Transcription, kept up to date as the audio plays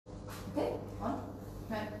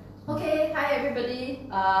Right. Okay, hi everybody.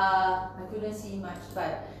 I couldn't see much,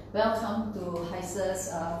 but welcome to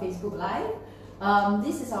HYSSES Facebook Live.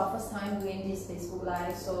 This is our first time doing this Facebook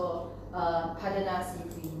Live, so pardon us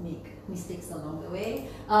if we make mistakes along the way.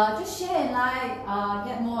 Just share and like,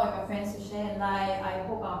 get more of your friends to share and like. I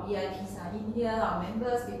hope our VIPs are in here, our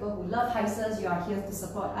members, people who love HYSSES, you are here to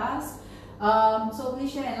support us. So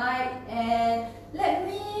please share and like, and let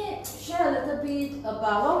me share a little bit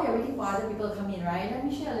about, while we are waiting for other people to come in, right? Let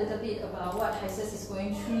me share a little bit about what HYSSES is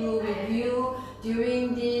going through with you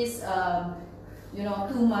during this 2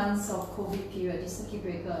 months of COVID period, this circuit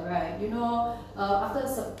breaker, right? After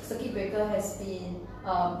circuit breaker has been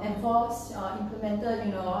enforced,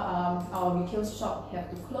 implemented, our retail shop have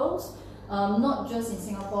to close. Not just in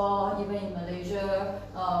Singapore, even in Malaysia.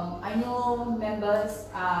 I know members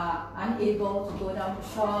are unable to go down to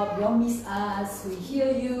shop. You all miss us, we hear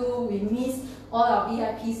you, we miss all our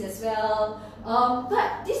VIPs as well.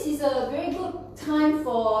 But this is a very good time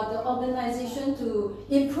for the organization to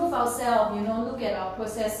improve ourselves, look at our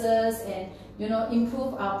processes and,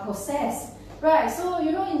 improve our process. Right, so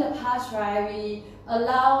in the past, right, we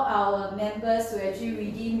allow our members to actually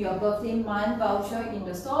redeem your birthday month voucher in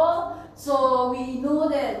the store. So we know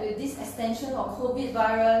that with this extension of COVID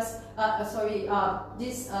virus,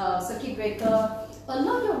 this circuit breaker, a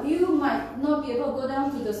lot of you might not be able to go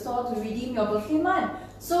down to the store to redeem your birthday month.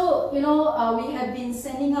 So, we have been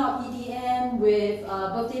sending out EDM with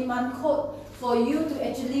birthday month code for you to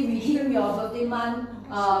actually redeem your birthday month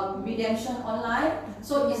redemption online.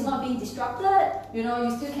 So it's not being disrupted, you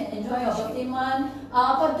still can enjoy your birthday month.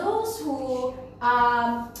 But those who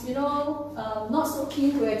are, not so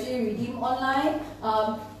keen to actually redeem online,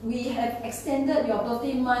 we have extended your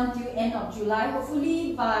birthday month till end of July.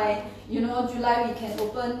 Hopefully by, July we can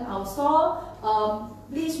open our store.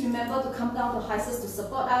 Please remember to come down to HYSSES to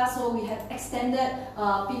support us. So we have extended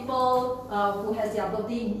people who has their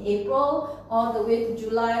birthday in April all the way to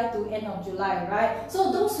July to end of July, right?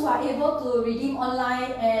 So those who are able to redeem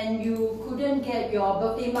online and you couldn't get your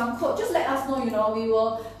birthday month code, just let us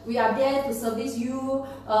know. We are there to service you.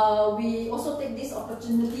 We also take this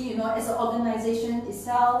opportunity, as an organization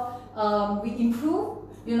itself, we improve.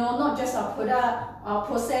 Not just our product, our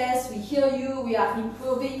process, we hear you, we are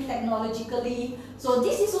improving technologically. So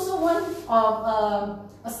this is also one of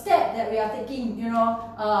a step that we are taking,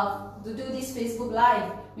 to do this Facebook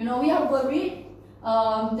Live. We are worried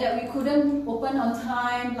that we couldn't open on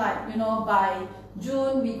time, like, by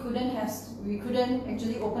June, we couldn't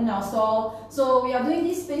actually open our store. So we are doing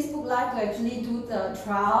this Facebook Live to actually do the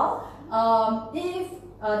trial. If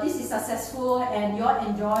this is successful and you all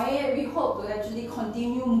enjoy it, we hope to actually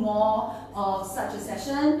continue more of such a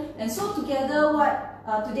session. And so together,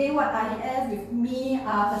 today what I have with me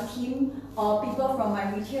are a team of people from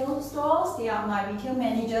my retail stores. They are my retail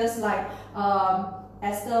managers like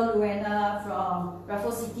Esther, Luana from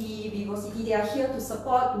Raffles City, Vivo City. They are here to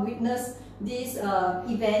support, to witness this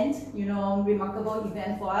event, remarkable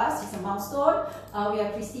event for us. It's a milestone. We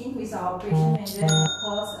have Christine, who is our operation manager, and of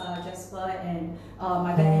course Jasper and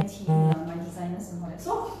my backend team, my designers and all that.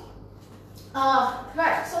 So,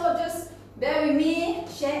 right, so just bear with me,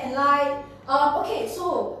 share and like. Okay,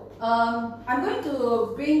 so I'm going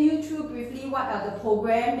to bring you through briefly what are the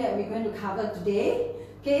programs that we're going to cover today.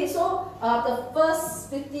 Okay, so the first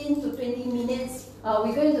 15 to 20 minutes,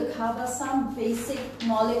 we're going to cover some basic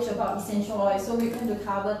knowledge about essential oil. So we're going to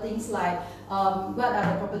cover things like what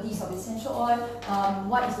are the properties of essential oil,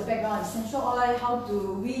 what is the background of essential oil, how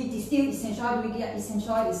do we distill essential oil, do we get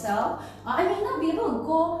essential oil itself. I may not be able to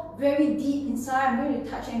go very deep inside, I'm going to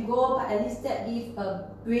touch and go, but at least that gives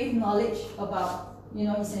a brief knowledge about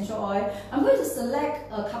essential oil. I'm going to select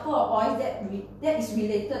a couple of oils that is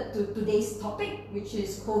related to today's topic, which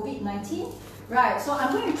is COVID-19. Right, so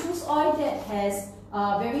I'm going to choose oil that has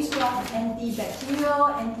very strong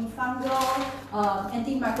antibacterial, antifungal,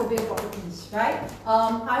 antimicrobial properties, right?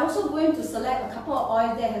 I'm also going to select a couple of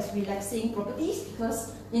oils that has relaxing properties,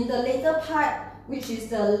 because in the later part, which is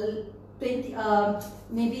the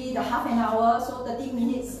maybe the half an hour, so 30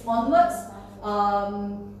 minutes onwards,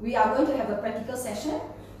 we are going to have a practical session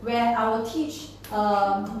where I will teach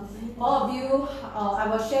all of you, I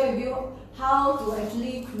will share with you how to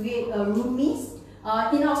actually create a room mist.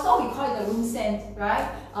 In our store, we call it the room scent, right?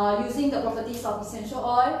 Using the properties of essential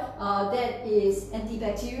oil that is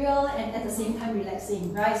antibacterial and at the same time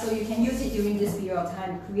relaxing, right? So you can use it during this period of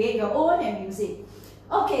time, create your own and use it.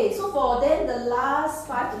 Okay, so for then the last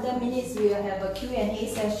 5 to 10 minutes, we will have a Q&A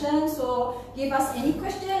session. So give us any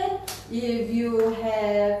question. If you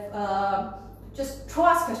have, just throw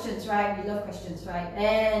us questions, right? We love questions, right?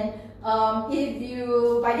 And If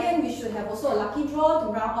you, by the end, we should have also a lucky draw to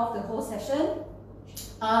round off the whole session.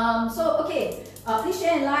 Please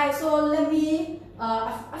share and like. So let me,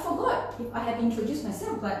 I forgot if I have introduced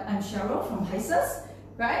myself, but I'm Cheryl from HYSSES,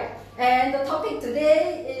 right? And the topic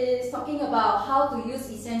today is talking about how to use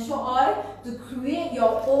essential oil to create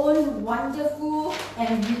your own wonderful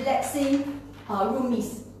and relaxing room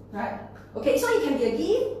mist, right? Okay, so it can be a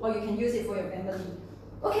gift or you can use it for your family.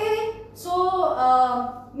 Okay, so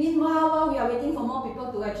meanwhile, while we are waiting for more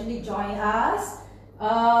people to actually join us,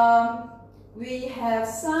 we have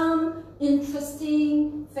some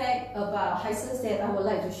interesting fact about HYSSES that I would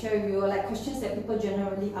like to share with you, like questions that people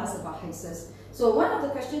generally ask about HYSSES. So one of the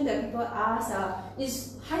questions that people ask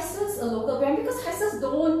is HYSSES a local brand? Because HYSSES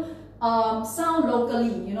don't sound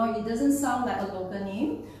locally, you know, it doesn't sound like a local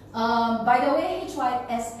name. By the way,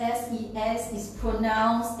 HYSSES is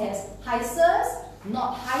pronounced as HYSSES,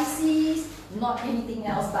 not HYSSES, not anything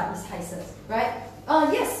else, but it's HYSSES, right?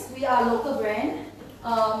 Yes, we are a local brand.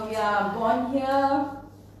 We are born here.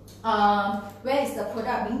 Where is the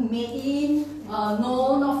product being made in?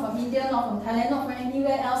 No, not from India, not from Thailand, not from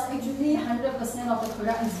anywhere else. Actually, 100% of the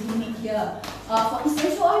product is being made here. For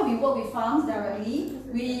essential oil, we work with farms directly.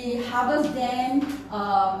 We harvest them.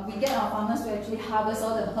 We get our farmers to actually harvest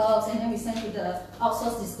all the herbs, and then we send to the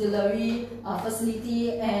outsourced distillery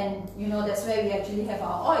facility, and you know that's where we actually have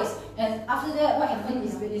our oils. And after that, what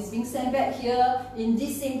happens is it's being sent back here in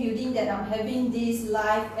this same building that I'm having this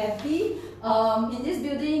live FB. In this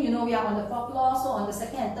building, you know, we are on the 4th floor, so on the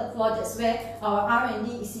 2nd and 3rd floor, that's where our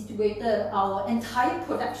R&D is situated. Our entire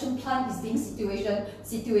production plant is being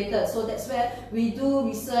situated. So that's where we do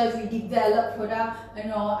research, we develop product. You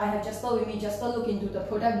know, I have Jasper with me. Jasper look into the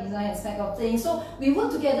product design and spec of things. So we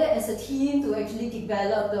work together as a team to actually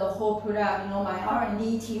develop the whole product. You know, my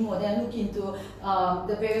R&D team will then look into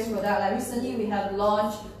the various products. Like recently, we have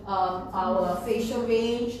launched our facial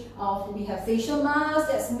range. We have facial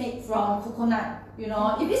mask that's made from coconut. You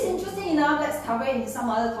know, if it's interesting enough, let's cover it in some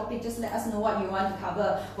other topic. Just let us know what you want to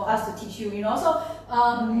cover for us to teach you. You know, so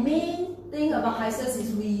main thing about HYSSES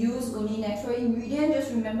is we use only natural ingredient.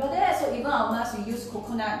 Just remember that. So even our mask, we use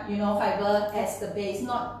coconut, you know, fiber as the base,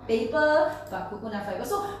 not paper, but coconut fiber.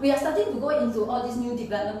 So we are starting to go into all this new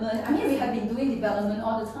development. I mean, we have been doing development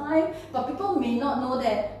all the time, but people may not know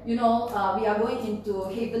that, you know, we are going into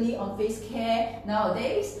heavily on face care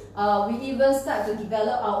nowadays. We even start to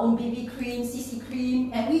develop our own BB cream, CC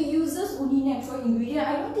cream, and we use only natural ingredient.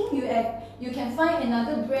 I don't think you can find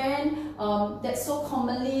another brand that's so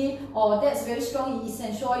commonly or that's very strong in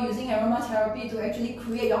essential oil using aromatherapy to actually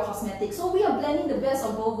create your cosmetics. So we are blending the best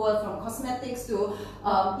of both worlds, from cosmetics to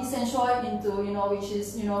essential oil into, you know, which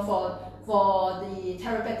is, you know, for the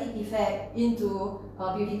therapeutic effect into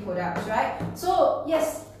beauty products, right? So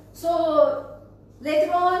yes, so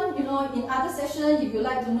later on, you know, in other sessions, if you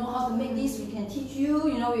like to know how to make this, we can teach you.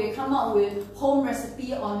 You know, we will come up with home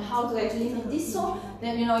recipe on how to actually make this, so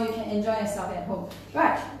then you know you can enjoy yourself at home.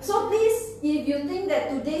 Right. So please, if you think that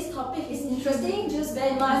today's topic is interesting, just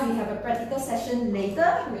bear in mind we have a practical session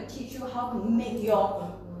later. We'll teach you how to make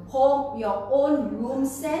your own room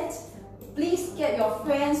scent. Please get your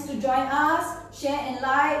friends to join us, share and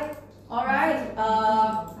like. Alright.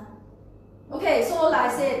 Okay, so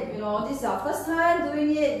like I said, you know, this is our first time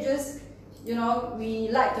doing it. Just, you know, we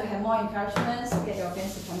like to have more encouragement, so get your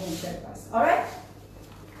friends to come in and share with us. Alright?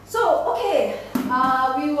 So, okay,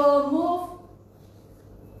 we will move.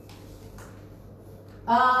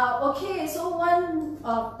 Okay, so one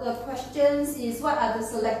of the questions is, what are the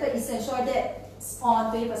selected essential oil that's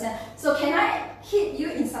on 20%? So can I keep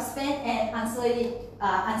you in suspense and answer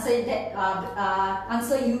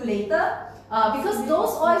you later? Because those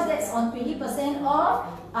oils that's on 20% off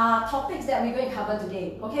are topics that we're going to cover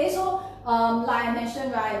today. Okay, so like I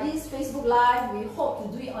mentioned, right, this Facebook Live, we hope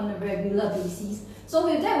to do it on a regular basis. So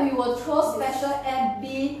with that, we will throw special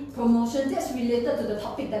FB promotion that's related to the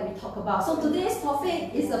topic that we talk about. So today's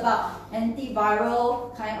topic is about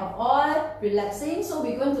antiviral kind of oil, relaxing. So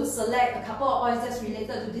we're going to select a couple of oils that's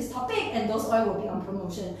related to this topic, and those oils will be on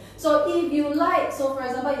promotion. So if you like, so for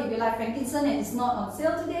example, if you like frankincense and it's not on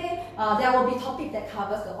sale today, there will be topic that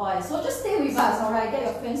covers the oil. So just stay with us, alright? Get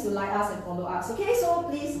your friends to like us and follow us. Okay, so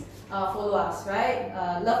please follow us, right?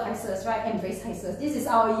 Love HYSSES, right? Embrace HYSSES. This is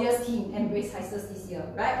our year's theme, Embrace HYSSES this year,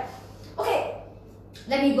 right? Okay,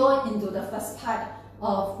 let me go into the first part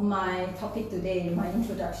of my topic today, my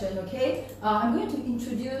introduction, okay? I'm going to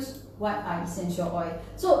introduce what are essential oil.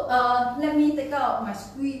 So let me take out my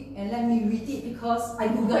script and let me read it because I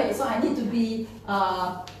Googled it, so I need to be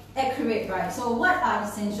accurate, right? So what are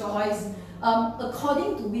essential oils?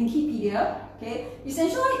 According to Wikipedia, okay,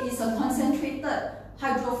 essential oil is a concentrated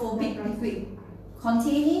hydrophobic liquid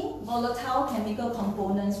containing volatile chemical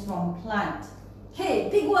components from plant. Okay,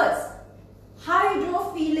 big words.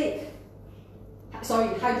 Hydrophobic,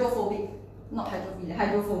 not hydrophilic,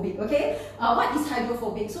 hydrophobic, okay? What is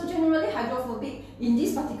hydrophobic? So generally hydrophobic in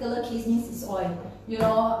this particular case means it's oil, you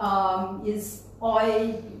know, is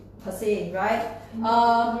oil per se, right?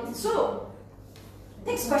 So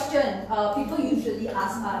next question, people usually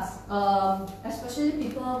ask us, especially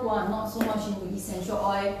people who are not so much into essential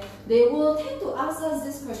oil, they will tend to ask us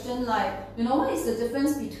this question like, you know, what is the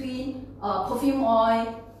difference between perfume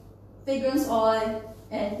oil, fragrance oil,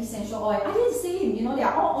 and essential oil? Are they the same? You know, they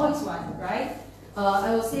are all oils, right?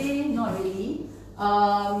 I will say not really.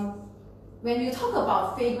 When you talk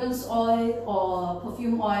about fragrance oil or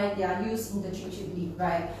perfume oil, they are used interchangeably,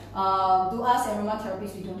 right? To us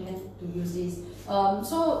aromatherapists, we don't tend to use this.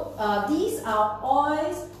 These are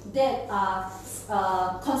oils that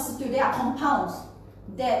are constituted, they are compounds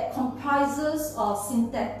that comprises of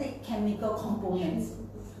synthetic chemical components.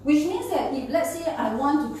 Which means that if, let's say, I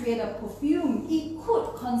want to create a perfume, it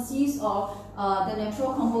could consist of the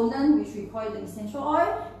natural component, which we call the essential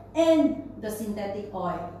oil, and the synthetic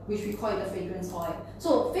oil, which we call the fragrance oil.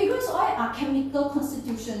 So fragrance oil are chemical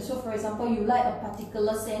constitutions. So for example, you like a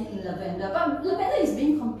particular scent in lavender, but lavender is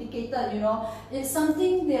being complicated, you know. It's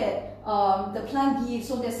something that the plant gives,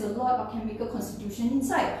 so there's a lot of chemical constitution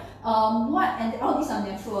inside. And all these are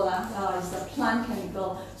natural, it's the plant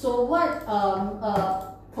chemical. So what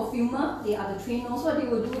perfumer, they are the trainers, what they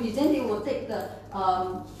will do is then they will take the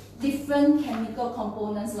different chemical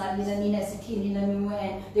components like limonene, acetate, limonene,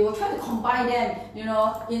 and they will try to combine them, you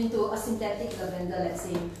know, into a synthetic lavender, let's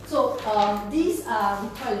say. So these are, we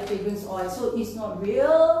call it fragrance oil. So it's not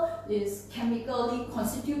real, it's chemically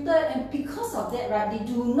constituted, and because of that, right, they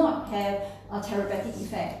do not have a therapeutic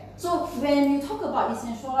effect. So when we talk about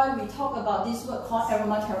essential oil, we talk about this word called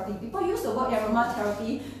aromatherapy. People use the word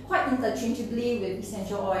aromatherapy quite interchangeably with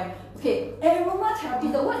essential oil. Okay,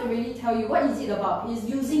 aromatherapy, the word really tell you what is it about. It's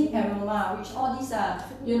using aroma, which all these are,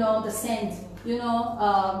 you know, the scent, you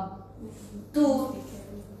know, to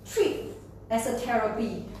treat as a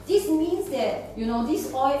therapy. This means that, you know,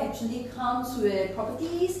 this oil actually comes with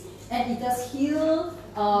properties and it does heal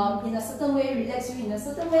in a certain way, relax you in a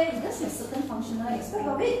certain way. It does have certain functional aspect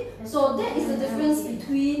of it. So that is the difference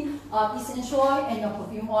between essential oil and your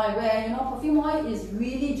perfume oil, where, you know, perfume oil is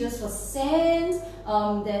really just for scent.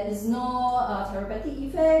 There is no therapeutic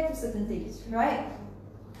effect to certain things, right?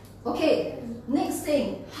 Okay, next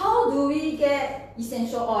thing, how do we get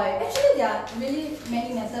essential oil? Actually, there are really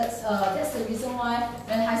many methods. That's the reason why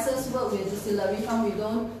when HYSSES work with distillery farm, we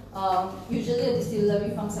don't, usually the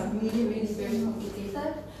distillery farms are really very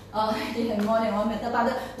complicated. They have more than one method,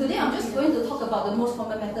 but today I'm just going to talk about the most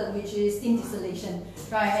common method, which is steam distillation,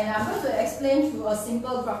 right? And I'm going to explain through a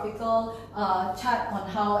simple graphical chart on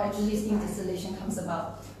how actually steam distillation comes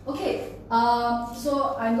about. Okay,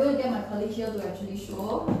 so I'm going to get my colleague here to actually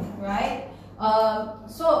show, right?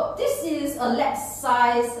 So this is a lab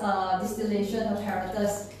size distillation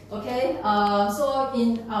apparatus. Okay, so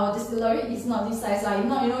in our distillery, it's not this size. Like, you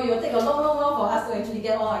know, it will take a long for us to actually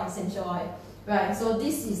get all our essential oil. Right, so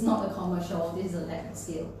this is not a commercial, this is a lab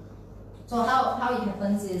scale. So how it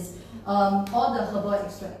happens is all the herbal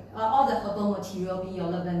extract, all the herbal material, be your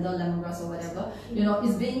lavender, lemongrass or whatever, you know,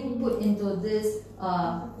 is being put into this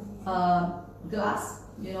glass,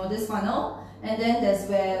 you know, this funnel, and then that's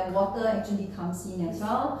where water actually comes in as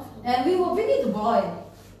well, and we will bring it to boil,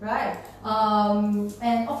 right?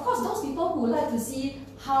 And of course, those people who like to see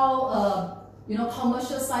how you know,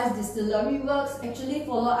 commercial size distillery works actually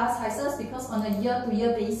follow us HYSSES, because on a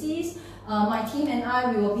year-to-year basis, my team and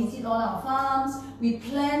I, we will visit all our farms. We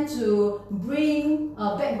plan to bring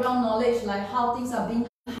background knowledge like how things are being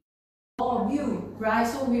all of you, right?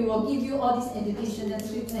 So we will give you all this education and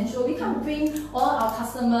tips and show. We can't bring all our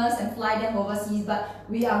customers and fly them overseas, but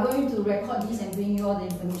we are going to record this and bring you all the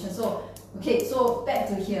information. So, okay, so back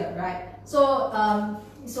to here, right? So,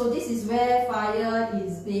 so this is where fire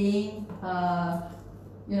is being,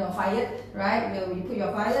 you know, fired, right? Where we put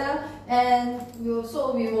your fire, and we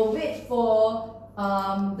will wait for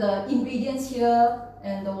the ingredients here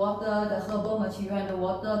and the water, the herbal material and the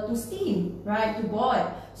water to steam, right? To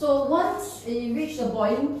boil. So once it reaches the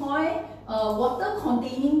boiling point, water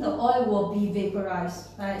containing the oil will be vaporized,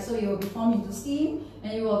 right? So it will be formed into steam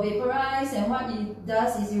and it will vaporize, and what it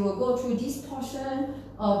does is it will go through this portion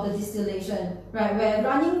of the distillation, right? Where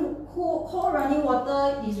cold running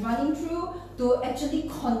water is running through to actually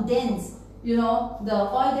condense, you know, the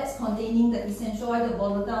oil that's containing the essential oil, the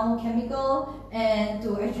volatile chemical, and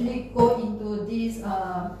to actually go into this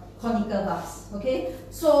conical vase. Okay,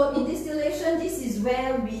 so in distillation, this is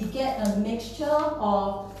where we get a mixture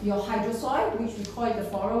of your hydrosoil, which we call it the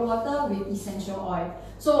floral water, with essential oil.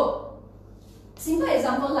 So simple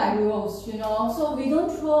example like rose, you know, so we don't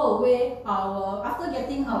throw away our, after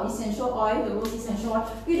getting our essential oil, the rose essential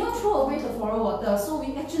oil, we don't throw away the floral water. So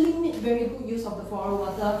we actually make very good use of the floral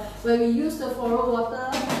water, where we use the floral water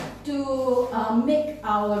to make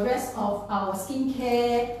our rest of our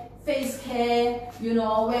skincare, face care, you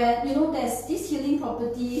know, where, you know, there's these healing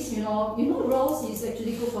properties, you know, rose is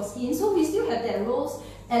actually good for skin, so we still have that rose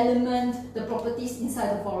element, the properties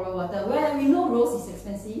inside the floral water, where we know rose is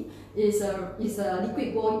expensive, is a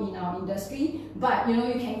liquid gold in our industry, but you know,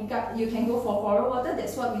 you can go for floral water.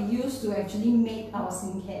 That's what we use to actually make our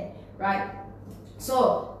skincare, right?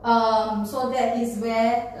 So so that is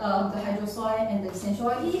where the hydrosoil and the essential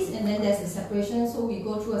oil is, and then there's the separation. So we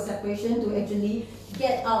go through a separation to actually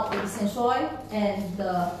get out the essential oil and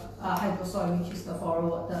the hydrosoil, which is the floral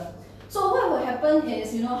water. So what will happen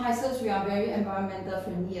is, you know, HYSSES, we are very environmental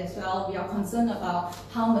friendly as well. We are concerned about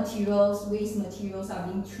how materials, waste materials are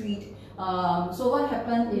being treated. So what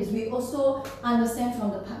happened is we also understand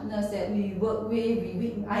from the partners that we work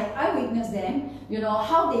with, I witness them, you know,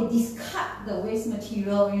 how they discard the waste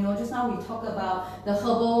material. You know, just now we talked about the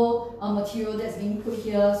herbal material that's being put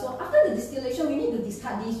here. So after the distillation, we need to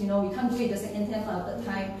discard this, you know, we can't do it the second time or third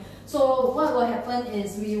time. So what will happen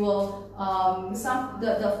is we will,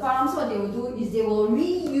 the farms, what they will do is they will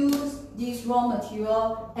reuse this raw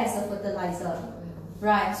material as a fertilizer,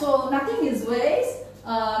 right? So nothing is waste,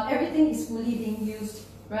 everything is fully being used,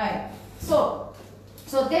 right? So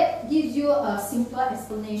that gives you a simple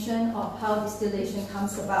explanation of how distillation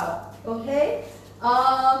comes about, okay?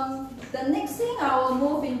 The next thing I will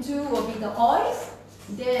move into will be the oils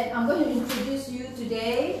that I'm going to introduce you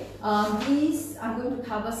today. These I'm going to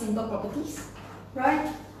cover simple properties,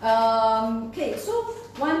 right? Okay, so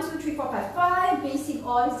 1, 2, 3, 4, 5 basic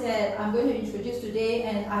oils that I'm going to introduce today,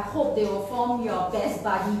 and I hope they will form your best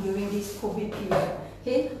buddy during this COVID period.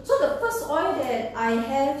 Okay, so the first oil that I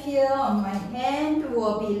have here on my hand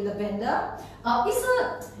will be lavender.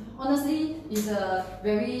 Honestly, it's a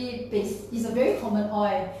very common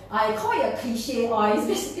oil. I call it a cliche oil. It's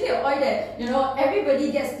basically an oil that, you know,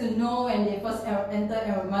 everybody gets to know when they first enter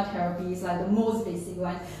aromatherapy. It's like the most basic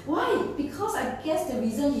one. Why? Because I guess the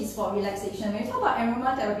reason is for relaxation. When you talk about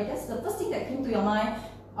aromatherapy, that's the first thing that came to your mind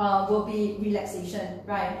will be relaxation,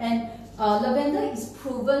 right? And lavender is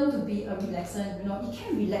proven to be a relaxant, you know, it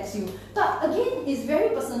can relax you. But again, it's very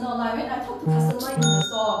personal. Like when I talk to customers in the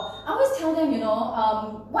store, I always tell them, you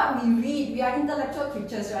know, what we read, we are intellectual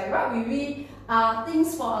creatures, right? What we read are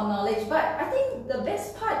things for our knowledge. But I think the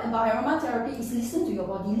best part about aromatherapy is listen to your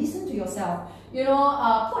body, listen to yourself. You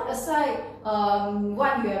know, put aside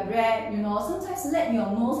what you have read, you know, sometimes let your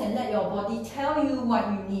nose and let your body tell you what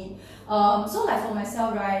you need. So like for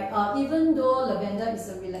myself, right, even though lavender is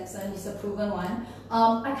a relaxant, it's a proven one,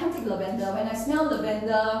 I can't take lavender. When I smell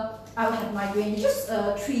lavender, I will have migraine. It's just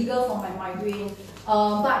a trigger for my migraine.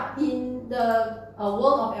 But in the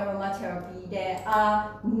world of aromatherapy, there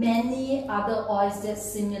are many other oils that's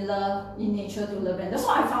similar in nature to lavender. So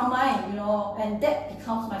I found mine, you know, and that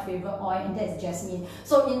becomes my favorite oil, and that's jasmine.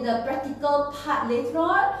 So in the practical part later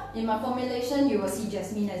on, in my formulation, you will see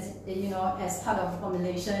jasmine as, you know, as part of the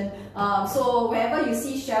formulation. So wherever you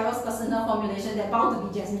see Cheryl's personal formulation, they're bound to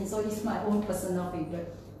be jasmine. So it's my own personal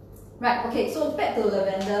favorite. Right, okay, so back to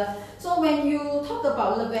lavender. So when you talk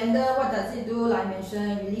about lavender, what does it do? Like I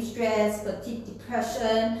mentioned, relieve stress, fatigue,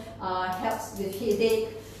 depression, helps with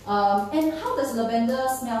headache. And how does lavender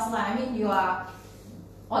smells like? I mean, you are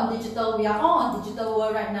on digital, we are all on digital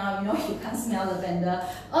world right now, you know, you can't smell lavender.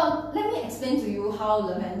 Let me explain to you how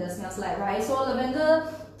lavender smells like, right? So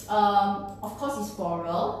lavender, of course, is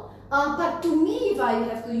floral. But to me, if I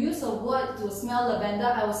have to use a word to smell lavender,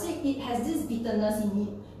 I would say it has this bitterness in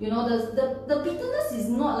it. You know, the bitterness is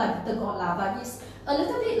not like bitter gourd lah, but it's a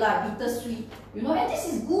little bit like bittersweet. You know, and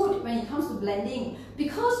this is good when it comes to blending,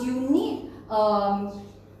 because you need oil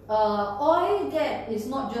that is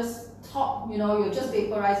not just top, you know, you just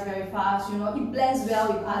vaporize very fast. You know, it blends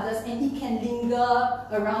well with others and it can linger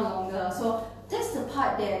around longer. So that's the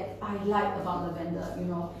part that I like about lavender. You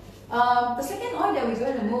know. The second oil that we're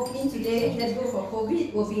going to move in today, let's go for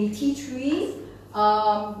COVID, will be tea tree.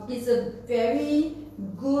 It's a very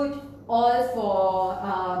good oil for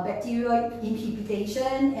bacterial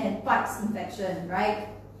inhibition and fights infection, right?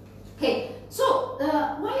 Okay, so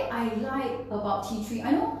why I like about tea tree,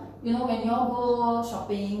 I know, you know, when you all go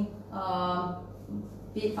shopping,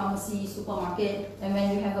 be it pharmacy, supermarket, and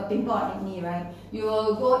when you have a pimple or acne, right, you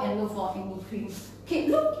will go and look for acne cream. Okay,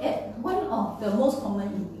 look at one of the most common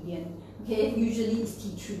ingredient. Okay, usually is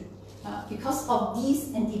tea tree because of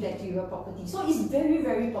these antibacterial properties. So it's very,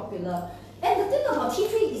 very popular. And the thing about tea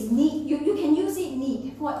tree is neat. You can use it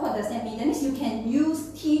neat. What does that mean? That means you can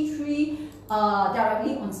use tea tree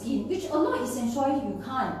directly on skin, which a lot of essential oil you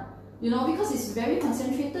can't. You know, because it's very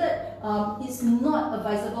concentrated, it's not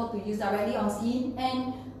advisable to use directly on skin.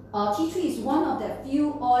 And tea tree is one of the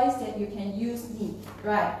few oils that you can use neat,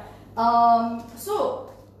 right?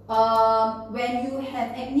 When you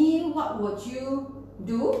have acne, what would you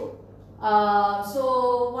do?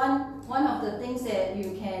 So one of the things that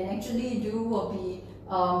you can actually do will be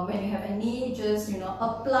when you have acne, just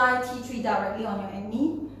apply tea tree directly on your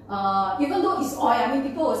acne. Even though it's oil, I mean,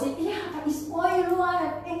 people will say, yeah, but it's oil, I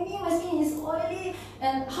have acne, my skin is oily,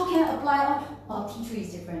 and how can I apply oil? Tea tree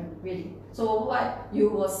is different, really. So what you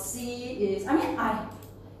will see is, I mean,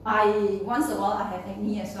 I once in a while I have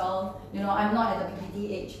acne as well. I'm not at the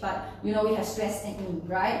puberty age, but we have stress acne,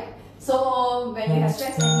 right? So when you have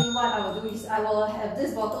stress acne, what I will do is I will have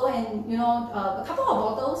this bottle and a couple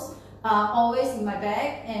of bottles are always in my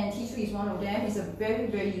bag, and tea tree is one of them. It's a very,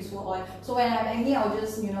 very useful oil. So when I have acne, I'll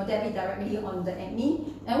just dab it directly on the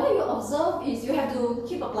acne. And what you observe is you have to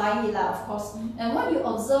keep applying it, of course. And what you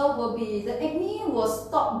observe will be the acne will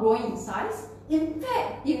stop growing in size. In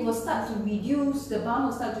fact, it will start to reduce, the bump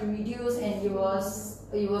will start to reduce, and it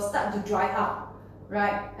will start to dry up,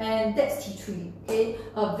 right? And that's tea tree, okay?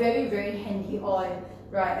 A very, very handy oil,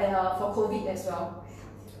 right? For COVID as well.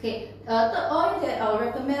 Okay, the oil that I will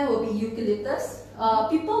recommend will be eucalyptus.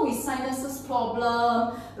 People with sinuses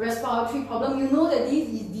problem, respiratory problem, you know that this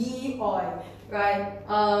is the oil, right?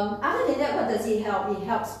 Other than that, what does it help? It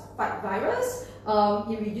helps fight virus.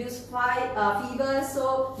 It reduces fever.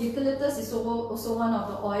 So eucalyptus is also one of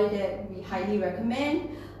the oil that we highly recommend.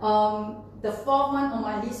 The fourth one on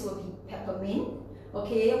my list will be peppermint.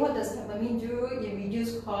 Okay, what does peppermint do? It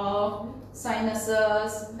reduces cough,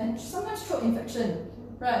 sinuses, and sometimes throat infection.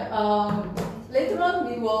 Right. Later on,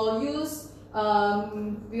 we will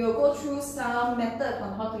go through some method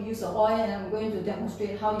on how to use the oil, and I'm going to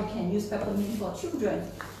demonstrate how you can use peppermint for children.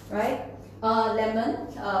 Right. Lemon,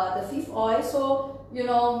 the fifth oil. So the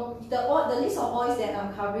list of oils that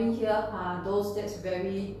I'm covering here are those that's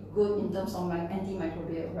very good in terms of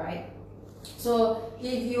antimicrobial, right? So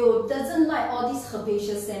if you doesn't like all these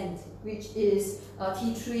herbaceous scents, which is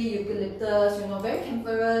tea tree, eucalyptus, very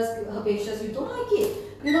camphorous, herbaceous, you don't like it,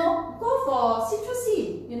 go for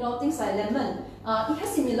citrusy, things like lemon. It has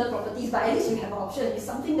similar properties, but at least you have an option. It's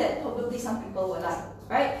something that probably some people will like,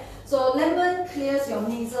 right? So lemon clears your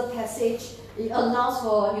nasal passage. It allows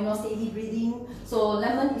for steady breathing. So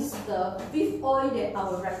lemon is the fifth oil that I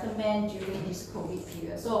would recommend during this COVID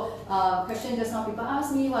period. So question just now, people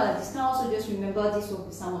ask me what are discounts, so just remember this will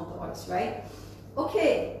be some of the oils, right?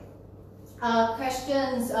 Okay.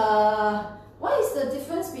 Questions. What is the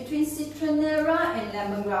difference between citronella and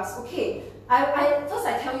lemongrass? Okay, first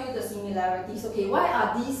I tell you the similarities. Okay, why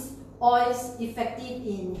are these oils effective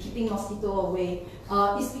in keeping mosquito away?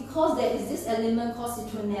 It's because there is this element called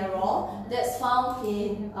citronella that's found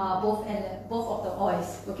in both of the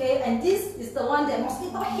oils. Okay, and this is the one that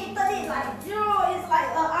mosquito hated it like it's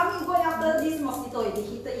like army going after this mosquito. They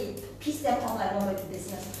hated it, pissed them off like nobody's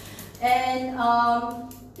business. And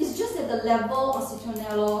it's just that the level of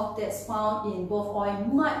citronella that's found in both oil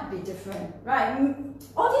might be different, right?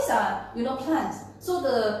 All these are, plants. So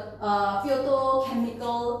the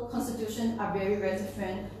phytochemical constitution are very, very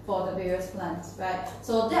different for the various plants, right?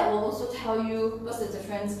 So that will also tell you what's the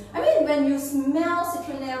difference. I mean, when you smell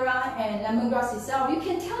citronella and lemongrass itself, you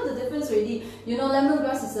can tell the difference already.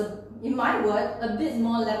 Lemongrass is, in my word, a bit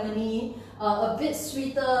more lemony, a bit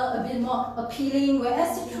sweeter, a bit more appealing,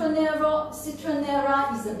 whereas citronella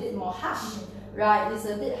is a bit more harsh, right? It's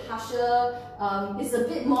a bit harsher, it's a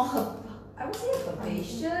bit more, I would say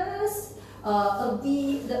herbaceous.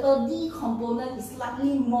 The earthy component is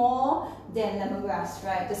slightly more than lemongrass,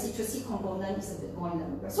 right? The citrusy component is a bit more in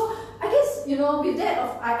lemongrass. So I guess, with that,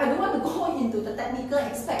 I don't want to go into the technical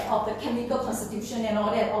aspect of the chemical constitution and all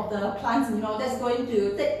that of the plants, that's going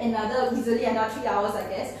to take easily another 3 hours, I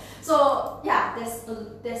guess. So yeah,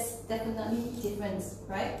 there's definitely difference,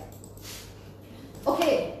 right?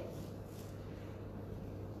 Okay.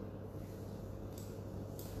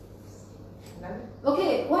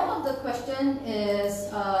 Okay, one of the question is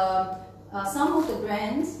some of the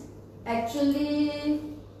brands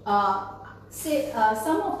actually say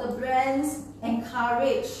some of the brands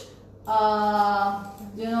encourage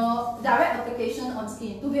direct application on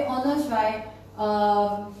skin. To be honest, right,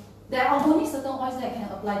 there are only certain oils that can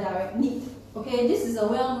apply direct, Okay, this is a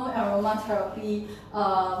well-known aromatherapy.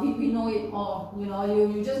 We know it all. You know,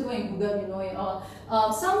 you just go and Google, you know it all.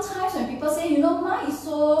 Sometimes when people say, you know, mine is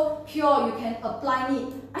so pure, you can apply it.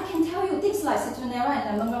 I can tell you things like citronella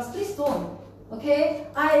and lemongrass, please don't. Okay,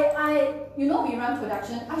 you know, we run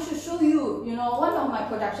production. I should show you, you know, one of my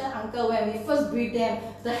production uncle, when we first briefed them,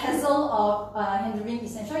 the hassle of handling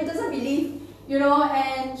essential, he doesn't believe, you know,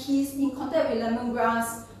 and he's in contact with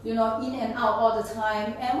lemongrass, you know, in and out all the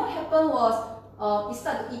time. And what happened was, it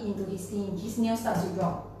started to eat into his skin. His nails start to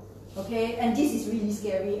drop. Okay, and this is really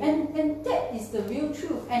scary. And that is the real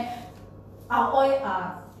truth. And our oil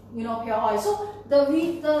are, you know, pure oil. So the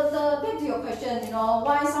back to your question, you know,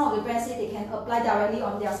 why some of the brands say they can apply directly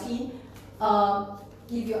on their skin.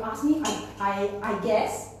 If you ask me, I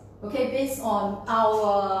guess, okay, based on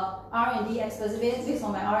our R&D expertise, based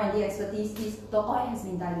on my R&D expertise, is the oil has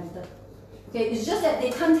been diluted. Okay, it's just that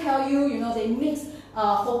they can't tell you, you know, they mix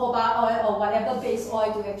jojoba oil or whatever base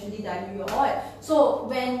oil to actually dilute your oil. So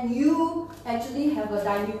when you actually have a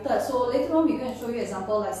diluted, so later on we're going to show you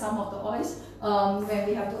example like some of the oils, when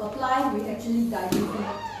we have to apply, we actually dilute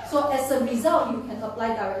it. So as a result, you can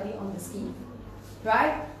apply directly on the skin,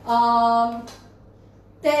 right?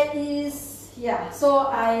 That is, yeah,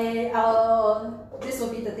 so this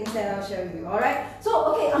will be the things that I'll share with you, alright?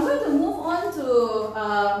 So, okay, I'm going to move on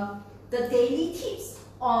to the daily tips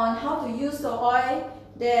on how to use the oil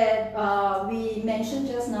that we mentioned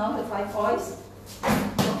just now, the 5 oils.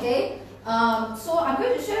 Okay, so I'm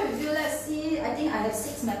going to share with you, let's see, I think I have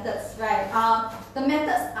 6 methods, right? The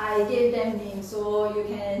methods, I gave them names, so you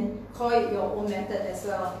can call it your own method as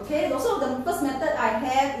well. Okay, so the first method I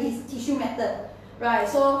have is tissue method. Right,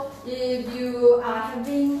 so if you are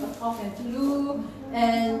having a cough and flu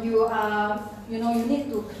and you are, you know, you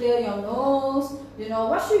need to clear your nose, you know,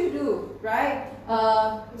 what should you do, right?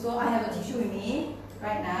 So I have a tissue with me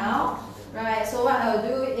right now, right? So what I'll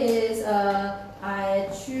do is I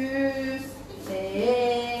choose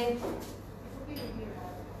a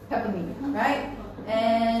peppermint, right?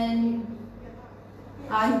 And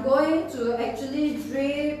I'm going to actually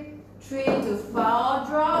drip 3 to 4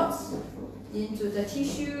 drops into the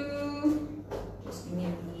tissue. Just give me a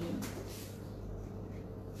minute.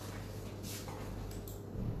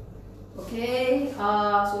 Okay,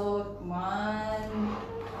 so 1,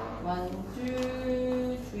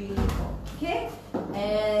 2, 3, 4. Okay,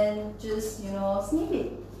 and just, you know, snip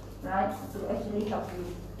it, right, to actually help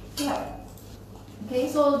you. Yeah. Okay,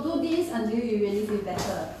 so do this until you really feel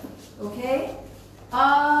better. Okay.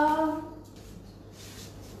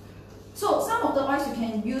 So some of the oils you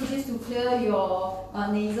can use this to clear your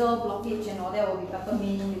nasal blockage and all that will be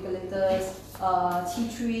peppermint, eucalyptus, tea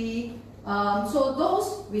tree. So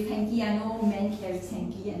those with hanky, I know men carry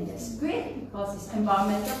hanky and that's great because it's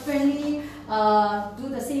environmental friendly. Do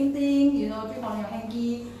the same thing, you know, drip on your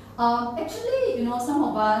hanky. Actually, you know, some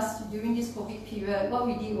of us during this COVID period, what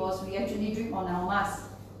we did was we actually drip on our mask,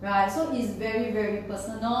 right? So it's very, very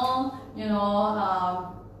personal, you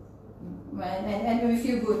know, and we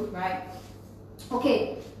feel good, right?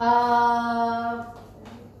 Okay,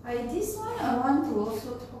 this one I want to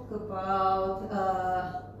also talk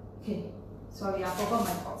about, okay, sorry, I forgot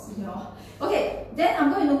my thoughts, you know. Okay, then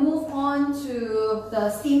I'm going to move on to the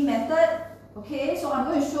steam method. Okay, so I'm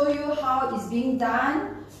going to show you how it's being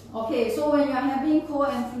done. Okay, so when you're having cold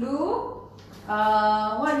and flu,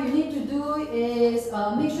 what you need to do is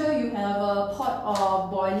make sure you have a pot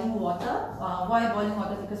of boiling water. Why boiling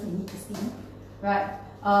water? Because we need to steam, right?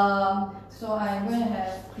 So I'm going to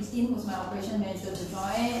have Christine, who's my operation manager, to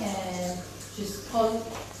join, and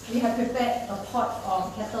we have prepared a pot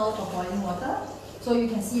of kettle for boiling water, so you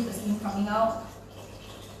can see the steam coming out.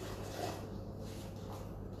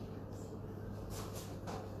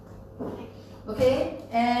 Okay,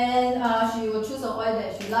 and she will choose the oil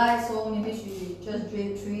that she likes, so maybe she just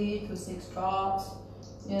drip 3 to 6 drops,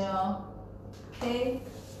 you know. Okay.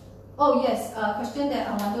 Oh yes, question that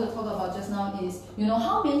I wanted to talk about just now is, you know,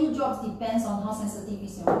 how many drops depends on how sensitive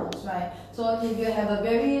is your nose, right? So if you have a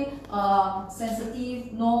very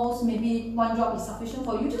sensitive nose, maybe 1 drop is sufficient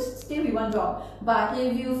for you, just stay with 1 drop. But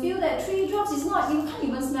if you feel that 3 drops is not, you can't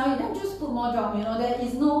even smell it, then just put more drop, you know. There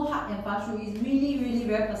is no hard and fast rule. It's really, really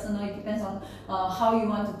very personal. It depends on how you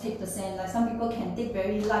want to take the scent. Like some people can take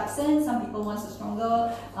very light scent, some people want a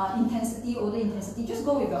stronger intensity, older intensity. Just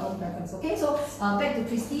go with your own preference, okay? So back to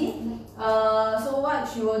Christy. So what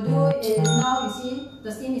she will do is, now you see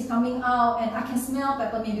the steam is coming out and I can smell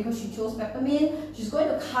peppermint because she chose peppermint. She's going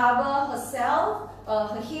to cover herself,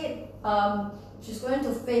 her head, she's going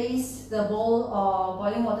to face the bowl of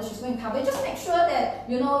boiling water. She's going to cover it. Just make sure that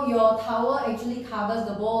you know your towel actually covers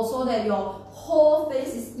the bowl so that your whole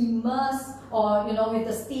face is immersed, or you know, with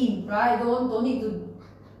the steam, right? Don't need to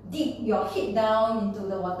dip your head down into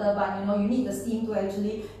the water, but you know, you need the steam to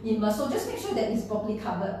actually immerse. So just make sure that it's properly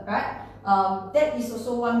covered, right? That is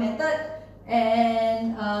also one method.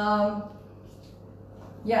 And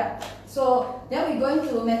yeah, so then we're going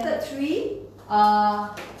to method 3,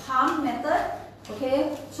 palm method.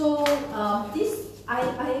 Okay, so this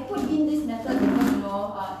I put in this method because, you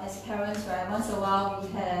know, as parents, right, once in a while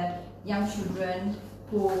we have young children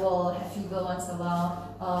who will have fever once in a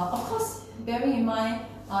while. Of course, bearing in mind,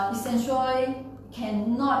 essential oil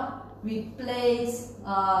cannot replace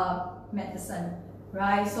medicine,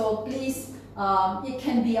 right? So please, it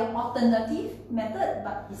can be an alternative method,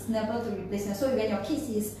 but it's never to replace it. So when your kids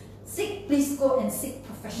is sick, please go and seek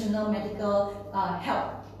professional medical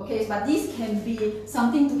help. Okay, but this can be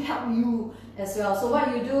something to help you as well. So what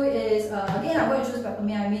you do is, again, I'm going to choose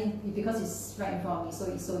peppermint. I mean, because it's right in front of me,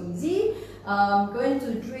 so it's so easy. Going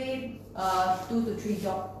to drip 2 to 3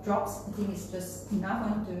 drops. I think it's just enough.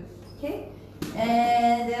 1, 2, okay.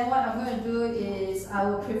 And then what I'm going to do is, I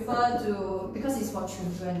would prefer to, because it's for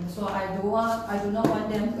children, so I do not want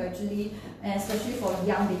them to actually, and especially for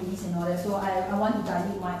young babies and all that. So I want to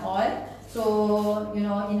dilute my oil. So, you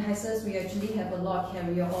know, in HYSSES we actually have a lot of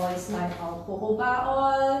carrier oils like our jojoba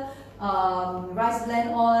oil, rice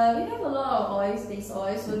blend oil. We have a lot of oils, base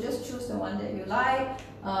oils, so just choose the one that you like.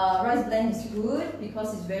 Rice blend is good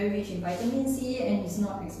because it's very rich in vitamin C and it's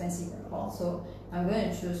not expensive at all. So I'm going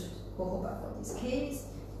to choose jojoba for this case.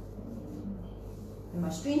 And my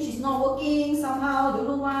syringe is not working somehow, don't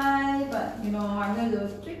know why, but you know, I'm going to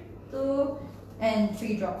drip 2 and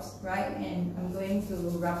 3 drops, right? And I'm going to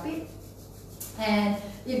rub it. And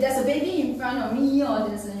if there's a baby in front of me, or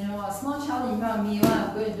there's a, you know, a small child in front of me, what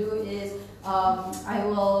I'm going to do is I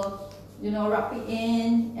will, you know, rub it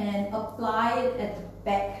in and apply it at the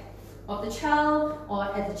back of the child or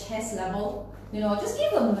at the chest level. You know, just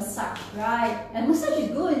give a massage, right? And massage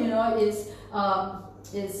is good, you know, is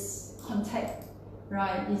contact,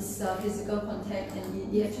 right? It's physical contact,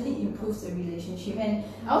 and it actually improves the relationship. And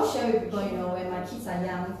I'll share with people, you know, when my kids are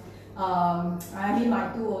young, I mean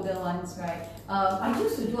my 2 older ones, right? I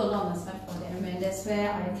used to do a lot of massage for them, and that's where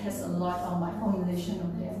I test a lot on my formulation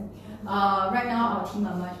of them. Right now our team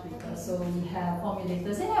are much bigger, so we have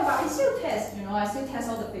formulators, and yeah, but I still test, you know, I still test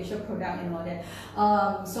all the facial product and all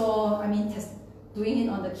that. So I mean, doing it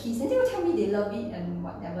on the kids, and they will tell me they love it and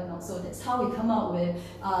whatever not. So that's how we come out with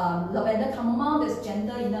lavender chamomile that's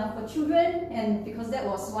gentle enough for children, and because that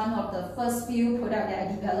was one of the first few products that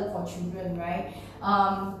I developed for children, right?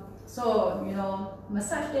 So, you know,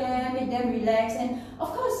 massage them, make them relax, and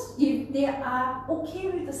of course, if they are okay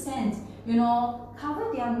with the scent, you know,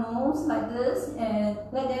 cover their nose like this and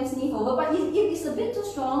let them sniff over. But if it's a bit too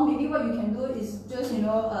strong, maybe what you can do is just, you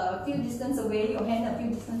know, a few distance away, your hand a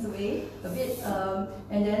few distance away, a bit,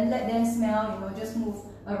 and then let them smell, you know, just move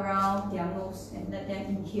around their nose and let them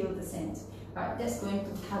inhale the scent. Right, that's going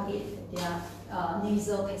to target their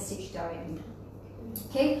nasal passage directly.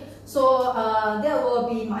 Okay, so that will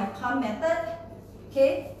be my palm method.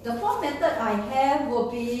 Okay, the 4th method I have will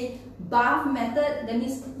be bath method. That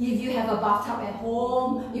means if you have a bathtub at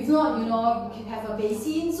home, if not, you know, you can have a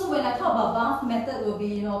basin. So when I talk about bath method, will be,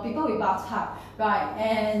 you know, people with bathtub, right?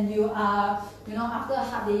 And you are, you know, after a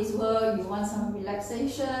hard day's work, you want some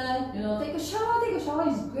relaxation, you know, take a shower. Take a shower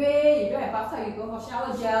is great. You don't have bathtub, you go for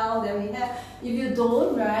shower gel that we have. If you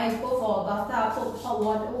don't, right, go for a bathtub, put hot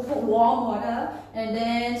water, put warm water, and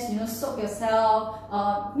then, you know, soak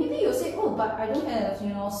yourself. Maybe you'll say, oh, but I don't have, you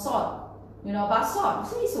know, salt. You know, bath salt,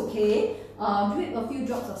 so it's okay. Drip a few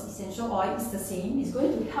drops of essential oil, it's the same. It's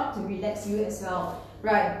going to help to relax you as well,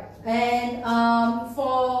 right? And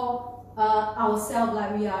for ourselves,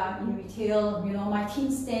 like we are in retail, you know, my team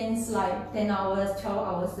stands like 10 hours, 12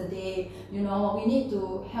 hours a day. You know, we need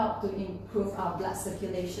to help to improve our blood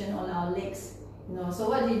circulation on our legs. You know, so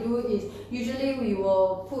what they do is, usually we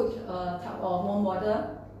will put a tub of warm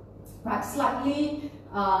water, right, slightly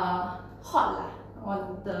hot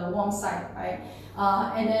on the warm side, right?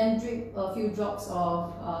 And then drip a few drops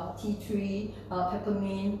of tea tree,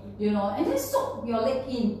 peppermint, you know, and then soak your leg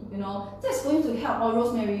in, you know. That's going to help, or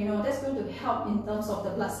rosemary, you know, that's going to help in terms of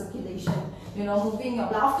the blood circulation, you know, moving your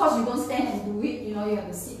blood. Of course, you don't stand and do it, you know, you have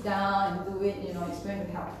to sit down and do it, you know, it's going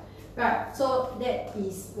to help. Right, so that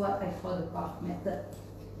is what I call the bath method.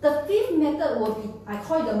 The 5th method will be, I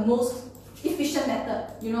call it the most efficient method.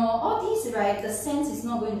 You know, all these, right, the scent is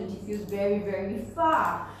not going to diffuse very, very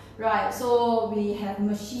far, right? So we have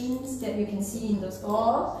machines that you can see in the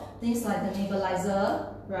store, things like the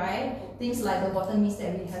nebulizer, right? Things like the water mist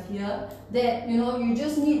that we have here, that you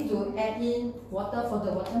just need to add in water for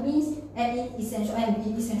the water mist, add in essential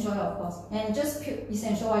and essential oil, of course, and just put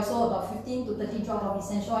essential oil, so about 15 to 30 drops of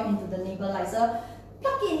essential oil into the nebulizer,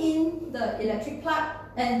 plug it in the electric plug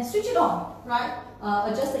and switch it on, right?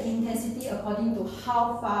 Adjust the intensity according to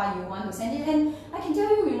how far you want to send it. And I can tell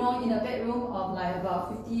you, in a bedroom of like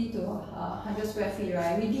about 50 to 100 square feet,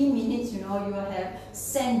 right, within minutes, you will have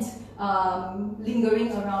scent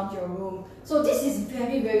lingering around your room. So this is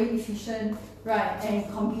very, very efficient, right, and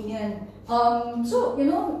convenient. So,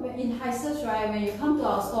 in HYSSES, right, when you come to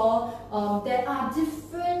our store, there are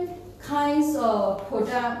different kinds of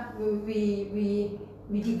product we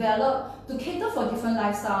develop to cater for different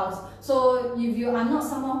lifestyles. So if you are not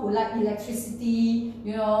someone who like electricity,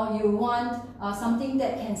 you want something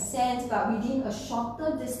that can sense but within a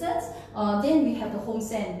shorter distance, then we have the home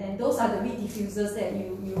scent, and those are the weed diffusers that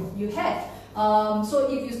you have. So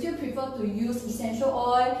if you still prefer to use essential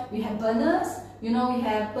oil, we have burners. We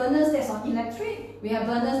have burners that's on electric. We have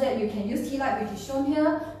burners that you can use tea light, which is shown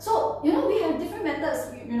here. So, we have different methods.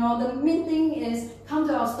 The main thing is come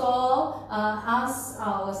to our store, ask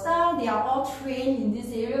our staff. They are all trained in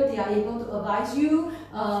this area. They are able to advise you.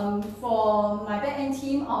 For my back-end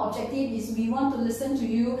team, our objective is we want to listen to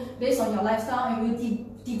you based on your lifestyle, and we'll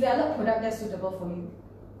develop product that's suitable for you.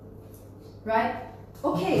 Right?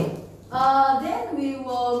 Okay. Then we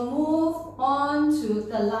will move on to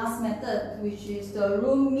the last method, which is the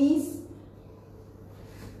room mist.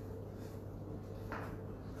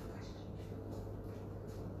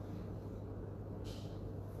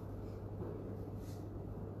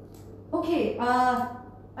 Okay,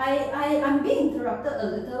 I'm being interrupted a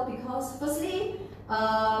little because firstly, there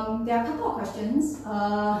are a couple of questions.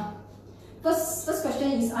 First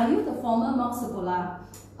question is, are you the former Mount Sekolah?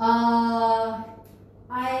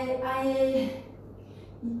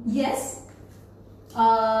 Yes.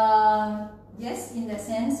 Yes, in that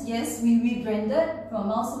sense, yes, we rebranded from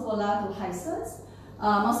Mount Sekolah to HYSSES,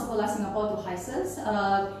 Mount Sekolah Singapore to HYSSES.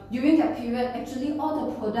 During that period, actually all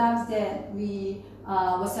the products that we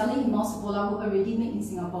were selling in Mount Sekolah were already made in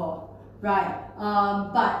Singapore, right?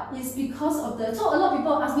 But it's because of so a lot of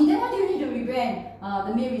people ask me, then why do you need to rebrand?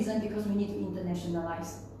 The main reason, because we need to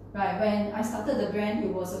internationalize. Right, when I started the brand, it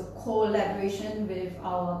was a collaboration with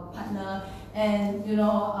our partner, and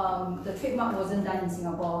the trademark wasn't done in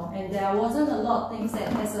Singapore, and there wasn't a lot of things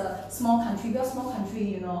that as a small country, we are a small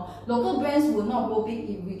country, local brands will not go big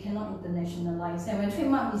if we cannot internationalize. And when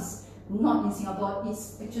trademark is not in Singapore,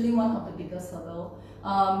 it's actually one of the biggest hurdles.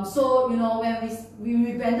 So when we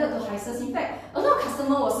rebranded to HYSSES, in fact, a lot of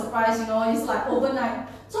customers were surprised. It's like overnight.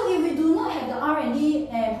 So if we do not have the R&D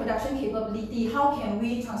and production capability, how can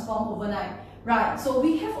we transform overnight? Right, so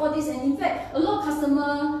we have all this, and in fact, a lot of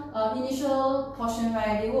customer initial portion,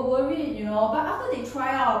 right, they were worried, but after they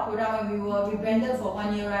try out our product when we were rebranded for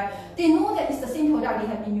 1 year, right, they know that it's the same product they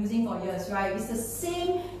have been using for years, right? It's the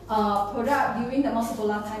same product during the Mount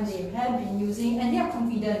Sekolah time they have been using, and they are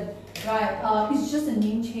confident, right? It's just a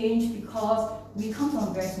name change because we come from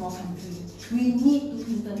a very small country. We need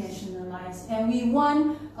to internationalize, and we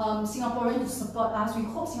want Singaporeans to support us. We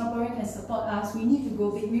hope Singaporeans can support us. We need to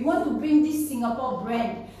go big. We want to bring this Singapore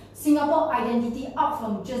brand, Singapore identity out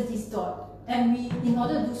from just this dot. And in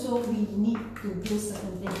order to do so, we need to do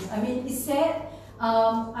certain things. I mean, it's sad.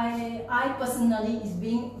 I personally is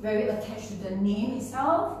being very attached to the name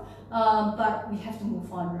itself, but we have to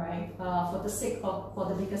move on, right? For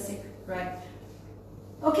the bigger sake, right?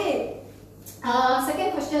 Okay.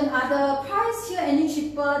 Second question, are the price here any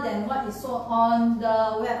cheaper than what is sold on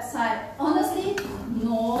the website? Honestly,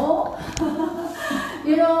 no.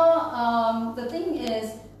 The thing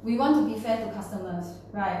is, we want to be fair to customers,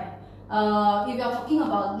 right? If you are talking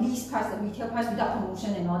about list price, the retail price without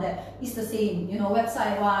promotion and all that, it's the same,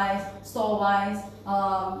 website-wise, store-wise.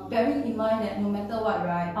 Bearing in mind that no matter what,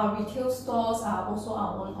 right, our retail stores are also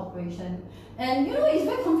our own operation. And it's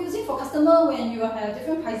very confusing for customer when you have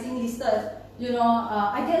different pricing listed.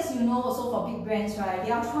 I guess also for big brands, right,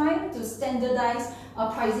 they are trying to standardize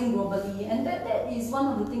pricing globally, and that is one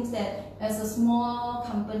of the things that as a small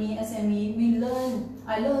company, SME,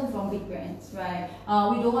 I learn from big brands, right?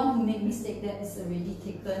 We don't want to make mistake that is already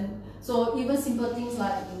taken. So even simple things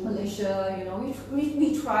like Malaysia,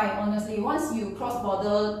 we try, honestly. Once you cross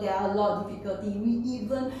border, there are a lot of difficulty. We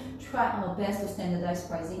even try our best to standardize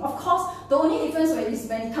pricing. Of course, the only difference is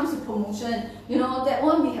when it comes to promotion, that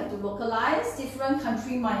one we have to localize. Different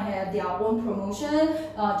country might have their own promotion,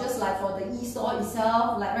 just like for the e-store itself.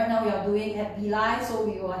 yourself, like right now we are doing FBLive, so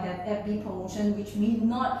we will have FB promotion which may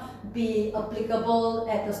not be applicable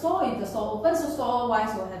at the store if the store opens, so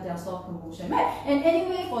store-wise will have their store promotion, right? And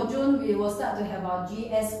anyway, for June, we will start to have our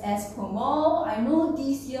GSS promo. I know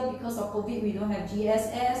this year, because of COVID, we don't have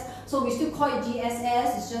GSS, so we still call it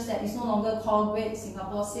GSS, it's just that it's no longer called Great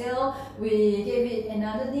Singapore Sale. We gave it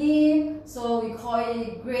another name, so we call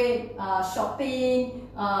it Great Shopping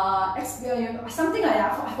Experience, something like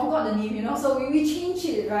that. I forgot the name, so we changed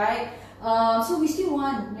it, right? So we still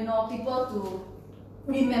want, people to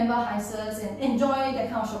remember HYSSES and enjoy that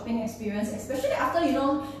kind of shopping experience, especially after,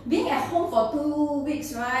 being at home for 2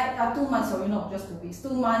 weeks, right? 2 months, sorry, not just 2 weeks, 2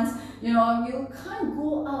 months, you can't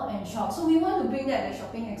go out and shop. So we want to bring that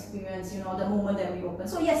shopping experience, the moment that we open.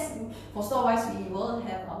 So yes, for store-wise, we will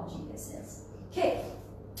have our GSS. Okay.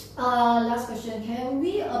 Last question. Can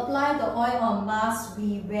we apply the oil on masks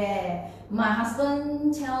we wear? My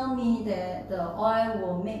husband tell me that the oil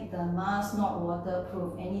will make the mask not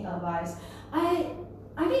waterproof. Any advice? I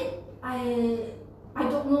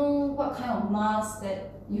don't know what kind of mask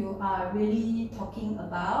that you are really talking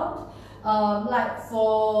about. Like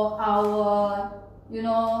for our,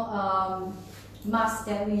 mask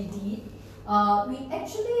that we did, we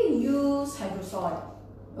actually use hydrosol.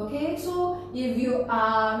 Okay, so if you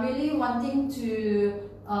are really wanting to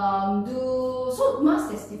so mask,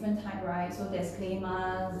 there's different type, right? So there's clay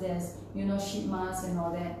mask, there's sheet mask and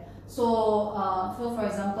all that. So for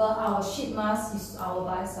example, our sheet mask is our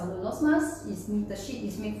biocellulose mask. The sheet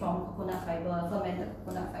is made from coconut fiber, fermented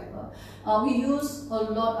coconut fiber. We use a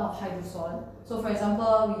lot of hydrosol. So for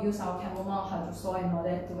example, we use our chamomile hydrosol and all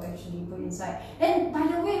that to actually put inside. And by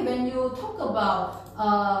the way, when you talk about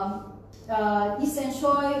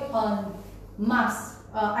essential oil on mask,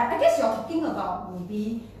 I guess you're talking about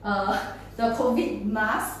maybe the COVID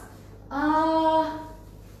mask.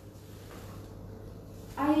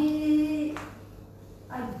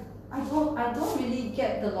 I don't really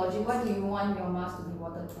get the logic. Why do you want your mask to be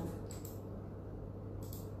waterproof?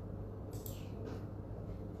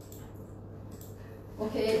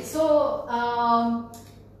 Okay, so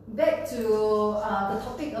back to the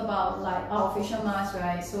topic about like our facial mask,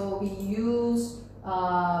 right? So we use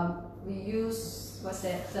what's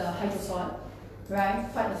that? The hydrosol, right?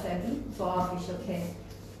 Quite a fair bit for our facial care,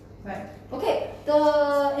 right? Okay.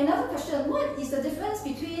 Another question: what is the difference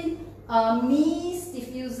between mist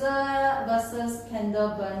diffuser versus candle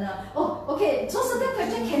burner? Oh, okay. So certain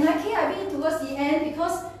question can I KIV towards the end,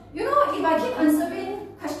 because if I keep answering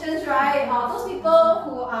questions, right, those people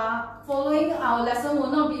who are following our lesson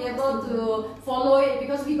will not be able to follow it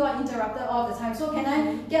because we got interrupted all the time. So can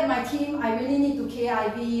I get my team? I really need to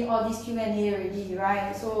KIV all this Q&A already,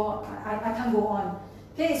 right? So I can't go on.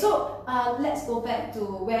 Okay, so let's go back to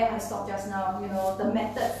where I stopped just now, the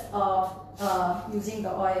method of using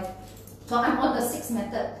the oil. So I'm on the 6th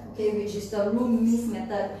method, okay, which is the room mist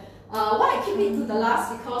method. Why I keep it to the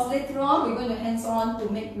last? Because later on we're going to hands-on to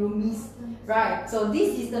make room mist, right? So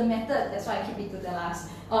this is the method, that's why I keep it to the last.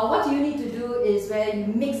 What you need to do is where you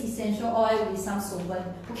mix essential oil with some solvent.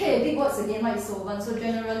 Okay, big words again, what is solvent? So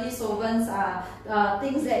generally solvents are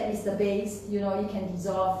things that is the base, it can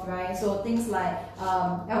dissolve, right? So things like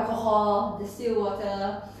alcohol, distilled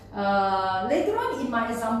water. Later on in my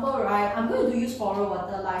example, right, I'm going to use bottled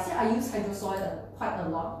water. Like I said, I use hydrosol quite a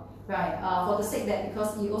lot, right? For the sake that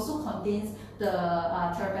because it also contains the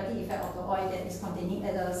therapeutic effect of the oil that is containing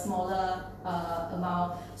at a smaller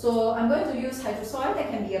amount. So I'm going to use hydrosol, that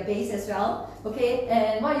can be a base as well. Okay,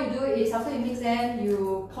 and what you do is after you mix them,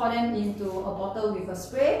 you pour them into a bottle with a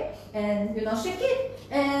spray and shake it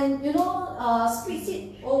and spritz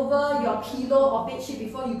it over your pillow or bed sheet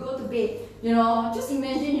before you go to bed. Just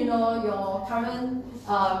imagine your current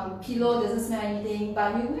pillow doesn't smell anything,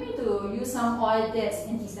 but you're going to use some oil that's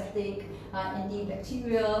antiseptic,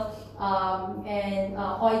 antibacterial, and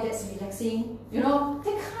oil that's relaxing. The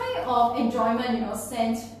kind of enjoyment,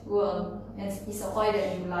 scent will, and it's an oil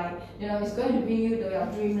that you like. It's going to bring you to your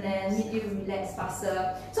dreamland, make you relax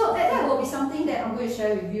faster. So that will be something that I'm going to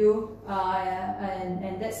share with you,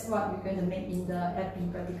 and that's what we're going to make in the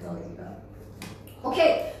FB practical later.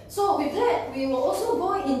 Okay, so with that, we will also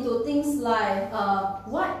go into things like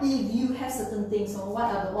what if you have certain things, or what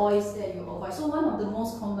are the oils that you avoid. So one of the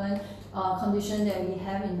most common condition that we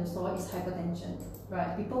have in the store is hypertension,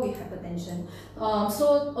 right? People with hypertension.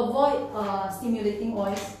 So avoid stimulating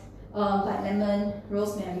oils like lemon,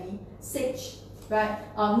 rosemary, sage, right?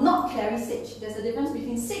 Not clary sage. There's a difference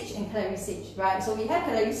between sage and clary sage, right? So we have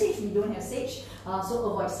clary sage, we don't have sage, so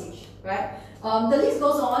avoid sage, right? The list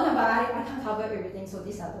goes on, but I can't cover everything, so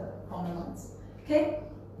these are the common ones. Okay.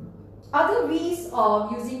 Other risks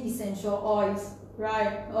of using essential oils,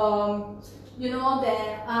 right? You know,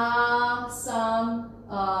 there are some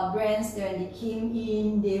brands that when they came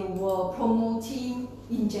in, they were promoting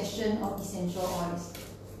ingestion of essential oils,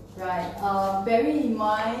 right? Bearing in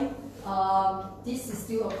mind, this is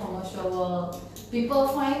still a commercial world. People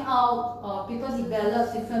find out, people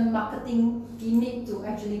develop different marketing gimmick to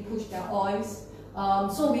actually push their oils.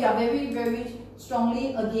 So we are very, very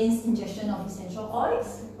strongly against ingestion of essential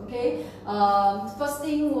oils. Okay. First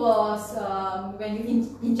thing was when you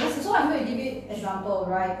ingest. So I'm going to give you an example,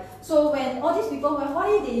 right? So when all these people,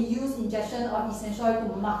 why they use ingestion of essential oil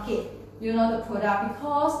to market, you know, the product?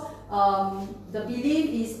 Because the belief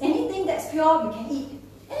is anything that's pure you can eat.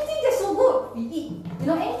 Anything that's so good we eat. You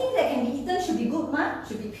know, anything that can be eaten should be good,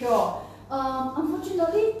 should be pure.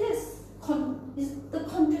 Unfortunately, this is the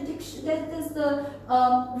contradiction. That is the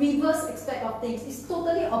reverse aspect of things. It's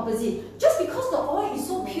totally opposite. Just because the oil is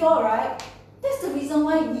so pure, right? That's the reason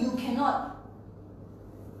why you cannot,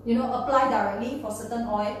 you know, apply directly for certain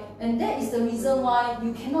oil, and that is the reason why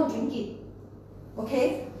you cannot drink it.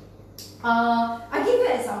 Okay. I give you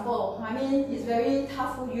an example. I mean, it's very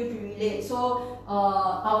tough for you to relate. So,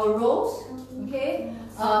 our rose, okay,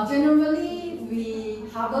 generally we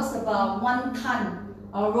harvest about 1 ton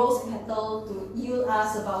of rose petal to yield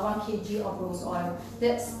us about 1 kg of rose oil.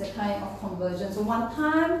 That's the kind of conversion. So 1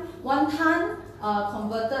 ton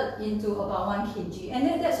converted into about 1 kg, and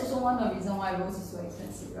then that's also one of the reasons why rose is so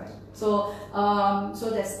expensive, right? So, so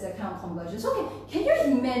that's the kind of conversion. So, okay, can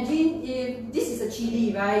you imagine if this is a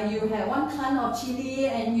chili, right? You have 1 ton of chili,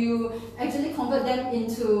 and you actually convert them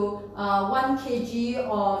into 1 kg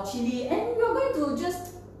of chili, and you're going to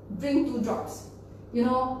just drink 2 drops. You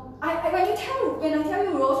know, when I tell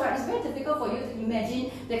you rose, right, it's very difficult for you to imagine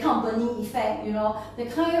the kind of burning effect, you know, the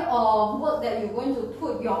kind of work that you're going to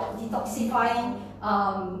put your detoxifying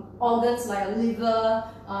organs like your liver,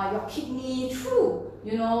 your kidney through,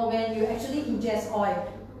 you know, when you actually ingest oil.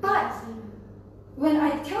 But when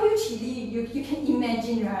I tell you chili, you can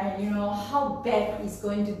imagine, right, you know, how bad it's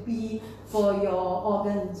going to be for your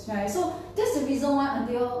organs, right? So that's the reason why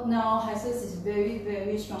until now, HYSSES is very,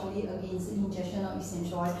 very strongly against the ingestion of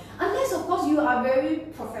essential oil. Unless, of course, you are very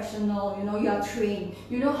professional, you know, you are trained,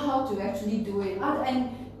 you know how to actually do it. And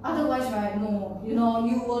otherwise, right, no, you know,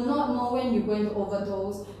 you will not know when you're going to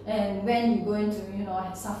overdose and when you're going to, you know,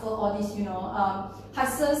 suffer all this, you know.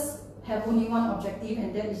 HYSSES have only one objective,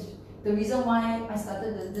 and that is the reason why I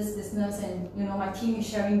started this business, and you know my team is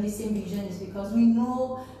sharing this same vision, is because we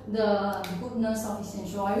know the goodness of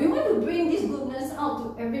essential oil. We want to bring this goodness out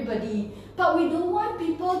to everybody, but we don't want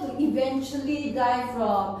people to eventually die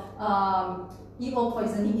from EO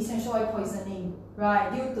poisoning, essential oil poisoning, right,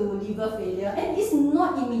 due to liver failure. And it's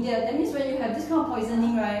not immediate. That means when you have this kind of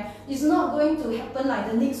poisoning, right, it's not going to happen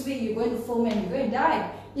like the next week you're going to foam and you're going to die.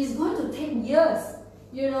 It's going to take years.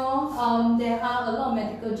 You know, there are a lot of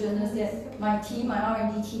medical journals that my team, my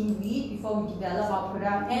R&D team read before we develop our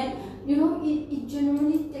product, and you know, it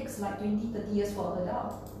generally takes like 20-30 years for an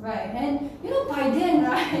adult, right? And you know, by then,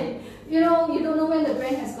 right, you know, you don't know when the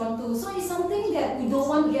brand has gone to. So it's something that we don't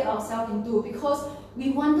want to get ourselves into, because we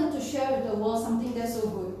wanted to share with the world something that's so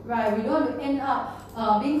good, right? We don't want to end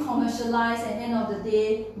up being commercialized and at the end of the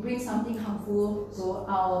day bring something harmful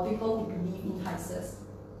to our people who believe in HYSSES.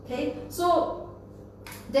 Okay, so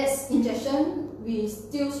that's ingestion. We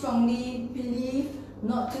still strongly believe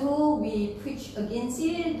not to. We preach against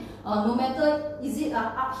it. No matter is it an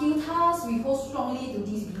uphill task, we hold strongly to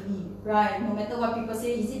this belief, right? No matter what people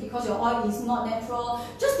say, is it because your oil is not natural?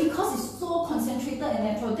 Just because it's so concentrated and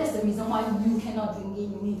natural, that's the reason why you cannot drink it.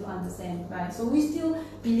 You need to understand, right? So we still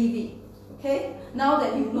believe it. Okay. Now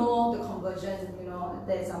that you know the conversion, you know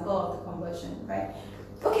the example of the conversion, right?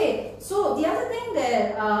 Okay. So the other thing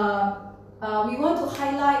that we want to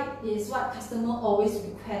highlight is what customer always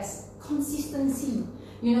request: consistency.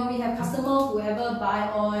 You know, we have customers who ever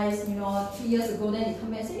buy oils, you know, 3 years ago, then they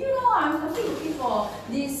come back and say, you know, I'm actually looking for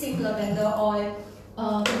this same lavender oil.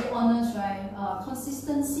 To be honest, right,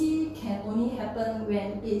 consistency can only happen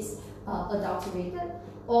when it's adulterated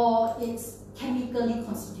or it's chemically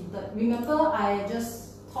constituted. Remember, I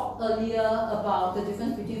just talked earlier about the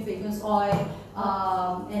difference between fragrance oil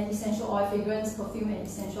and essential oil, fragrance, perfume, and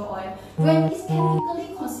essential oil. When it's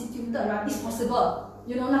chemically constituted, right, it's possible.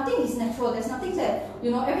 You know, nothing is natural. There's nothing that, you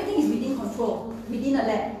know, everything is within control, within a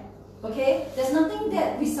lab. Okay? There's nothing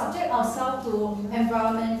that we subject ourselves to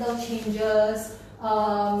environmental changes,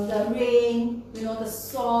 the rain, you know, the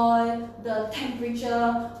soil, the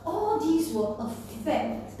temperature. All these will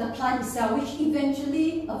affect the plant itself, which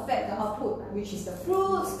eventually affect the output, which is the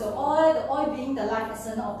fruits, the oil being the life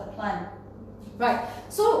essence of the plant. right?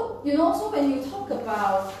 So so when you talk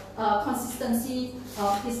about consistency,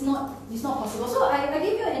 it's not possible. So I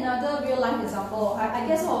give you another real life example. I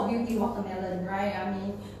guess all of you eat watermelon, right? I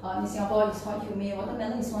mean, in Singapore it's quite humid.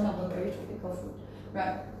 Watermelon is one of the very tropical food,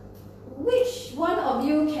 right? Which one of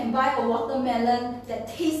you can buy a watermelon that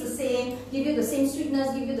tastes the same, give you the same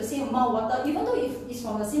sweetness, give you the same amount of water, even though if it's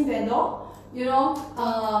from the same vendor,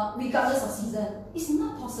 regardless of season? It's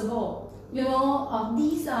not possible.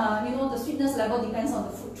 These are, the sweetness level depends on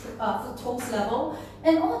the fructose level,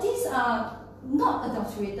 and all these are not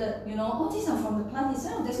adulterated. All these are from the plant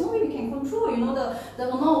itself. There's no way we can control. The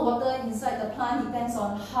amount of water inside the plant depends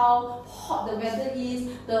on how hot the weather is,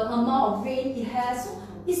 the amount of rain it has. So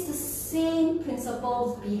it's the same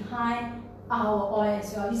principles behind our oil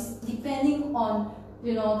as well. It's depending on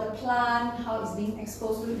the plant, how it's being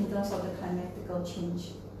exposed to in terms of the climatical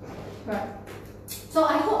change. Right. So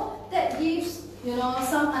I hope that gives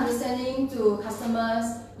some understanding to customers.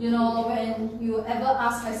 When you ever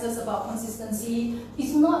ask HYSSES about consistency,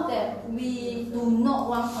 it's not that we do not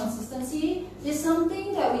want consistency. It's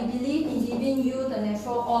something that we believe in giving you the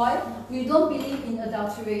natural oil. We don't believe in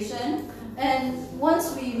adulteration. And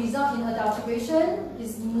once we result in adulteration,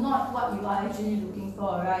 it's not what you are actually looking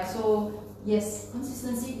for, right? So yes,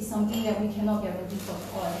 consistency is something that we cannot guarantee for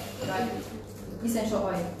oil, right? Essential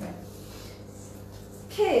oil, right?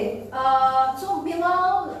 Okay, so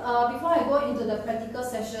meanwhile, before I go into the practical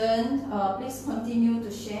session, please continue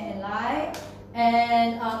to share and like.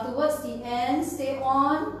 And towards the end, stay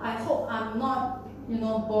on. I hope I'm not,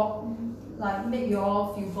 bored, like make you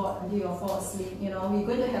all feel bored until you all fall asleep. We're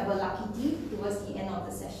going to have a lucky tip towards the end of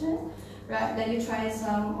the session. Right, let you try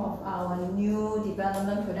some of our new product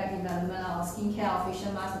development, our skincare, our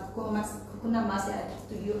facial mask, the coconut mask that I talked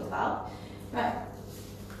to you about. Right.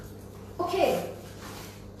 Okay.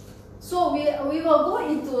 So we will go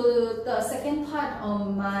into the second part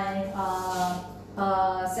of my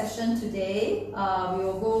session today. We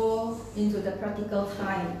will go into the practical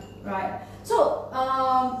time. Right. So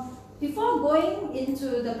before going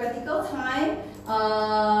into the practical time,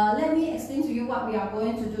 let me explain to you what we are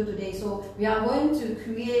going to do today. So we are going to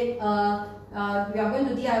create, we are going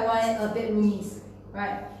to DIY a bedroom mist,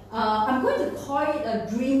 right? I'm going to call it a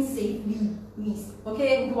dream safely mist.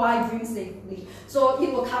 Okay, why dream safely? So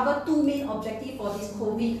it will cover two main objectives for this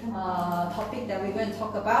COVID topic that we're going to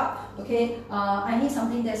talk about. Okay, I need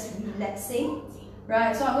something that's relaxing.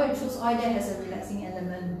 Right, so I'm going to choose oil that has a relaxing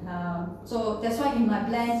element. So that's why in my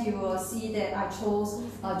blend you will see that I chose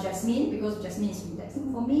jasmine, because jasmine is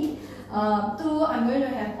relaxing for me. Two, I'm going to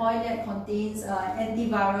have oil that contains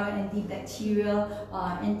antiviral, antibacterial,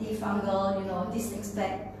 antifungal, this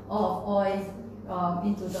aspect of oil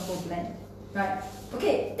into the whole blend. Right.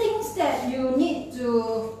 Okay, things that you need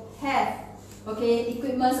to have. Okay,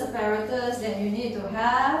 equipment, apparatus that you need to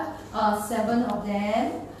have. 7 of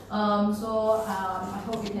them. I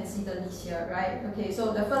hope you can see the list here, right? Okay,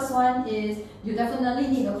 so the first one is you definitely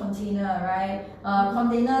need a container, right?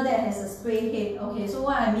 Container that has a spray head. Okay, so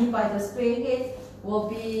what I mean by the spray head will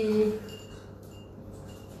be,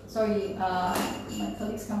 sorry, my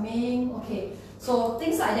colleague's coming. Okay, so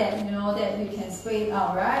things like that, that you can spray it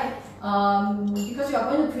out, right? Because you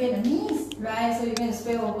are going to create a mist, right? So you're going to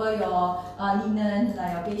spray over your linen,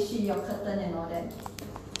 like your bed sheet, your curtain, and all that.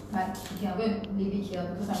 Right. Okay, I'm going to leave it here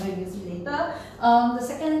because I'm going to use it later. The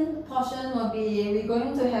second portion will be we're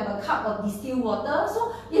going to have a cup of distilled water.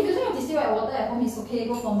 So if you don't have distilled water at home, it's okay.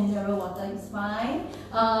 Go for mineral water, it's fine.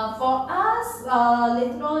 For us,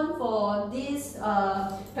 later on for this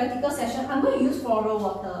practical session, I'm going to use floral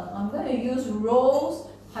water. I'm going to use rose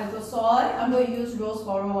hydrosol. I'm going to use rose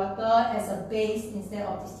floral water as a base instead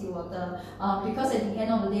of distilled water because at the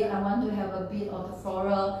end of the day, I want to have a bit of the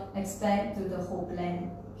floral aspect to the whole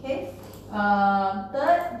blend. Okay.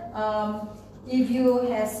 Third, if you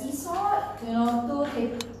have sea salt,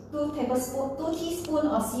 2 teaspoons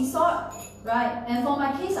of sea salt, right? And for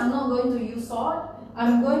my case, I'm not going to use salt.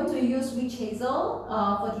 I'm going to use witch hazel,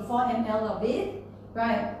 44 ml of it,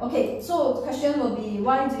 right? Okay. So the question will be,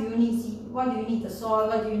 why do you need the salt?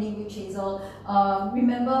 Why do you need witch hazel?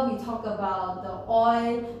 Remember we talked about the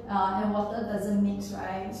oil and water doesn't mix,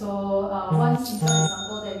 right? So one simple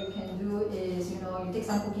example that you can do is, you take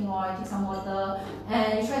some cooking oil, take some water,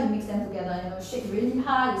 and you try to mix them together. Shake really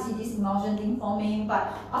hard. You see this emulsion thing forming,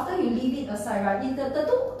 but after you leave it aside, right, the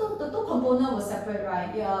two components will separate,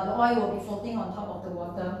 right? Yeah, the oil will be floating on top of the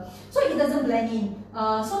water, so it doesn't blend in.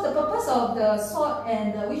 So the purpose of the salt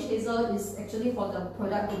and the witch hazel is actually for the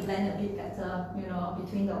product to blend a bit better,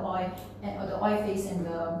 between the oil and the oil phase and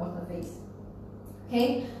the water phase.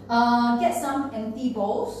 Okay, get some empty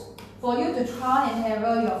bowls. for you to try and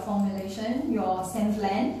error your formulation, your scent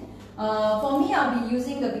blend. For me, I'll be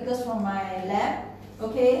using the biggest from my lab.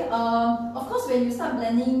 Okay, of course, when you start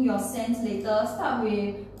blending your scents later, start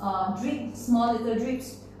with small little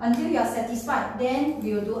drips until you are satisfied. Then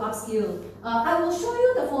we will do upskill. I will show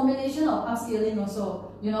you the formulation of upskilling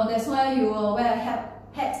also. You know, that's why you will wear a hat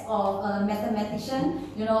of a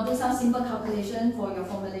mathematician. You know, do some simple calculation for your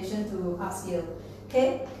formulation to upskill.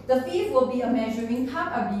 Okay, the fifth will be a measuring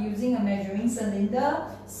cup. I'll be using a measuring cylinder.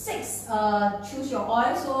 6, choose your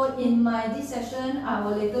oil. So in this session, I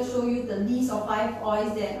will later show you the list of 5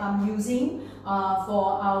 oils that I'm using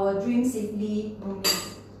for our Dream Safely grooming.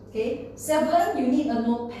 Okay, 7, you need a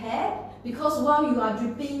notepad, because while you are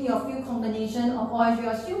dripping your few combination of oils, you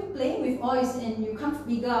are still playing with oils and you can't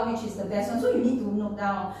figure out which is the best one, so you need to note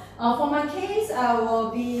down. For my case, I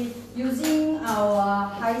will be using our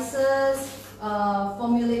HYSSES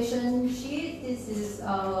formulation sheet. This is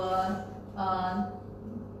our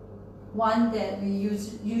one that we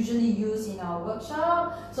usually use in our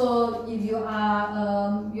workshop. So if you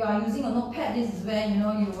are using a notepad, this is where you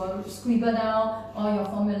will scribble down all your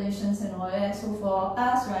formulations and all that. So for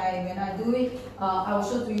us, right, when I do it, I will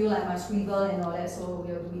show to you like my scribble and all that. So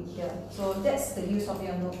we'll do it here. So that's the use of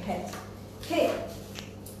your notepad. Okay.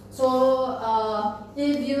 So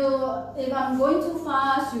if I'm going too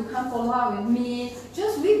fast, you can't follow up with me,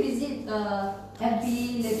 just revisit the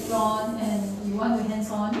FB later on and you want to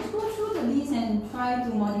hands-on, just go through the list and try to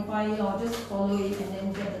modify it or just follow it and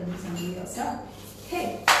then get the list and do it yourself.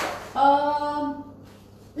 Okay.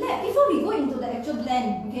 Before we go into the actual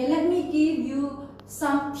blend, okay, let me give you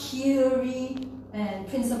some theory and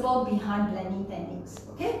principle behind blending techniques.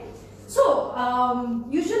 Okay. So,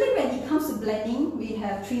 usually when it comes to blending, we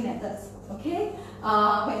have 3 methods, okay?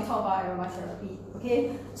 When we talk about aromatherapy,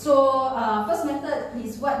 okay? So, first method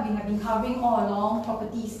is what we have been covering all along,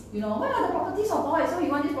 properties. You know, what are the properties of oil? So,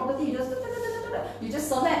 you want this property, you just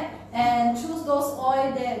select and choose those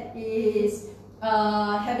oil that is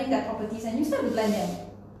having that properties and you start to blend them,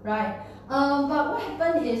 right? But what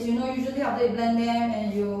happened is, usually after you blend them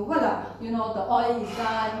and voila, the oil is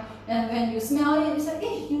done. And when you smell it, it's like,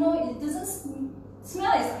 it doesn't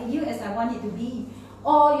smell as ideal as I want it to be.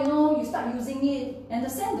 Or, you start using it and the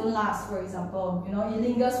scent don't last, for example. It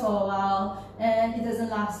lingers for a while and it doesn't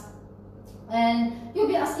last. And you'll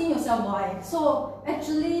be asking yourself why. So,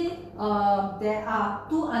 actually, there are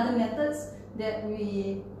 2 other methods that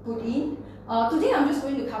we put in. Today, I'm just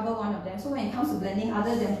going to cover one of them. So, when it comes to blending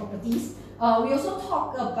other than properties, we also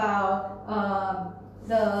talk about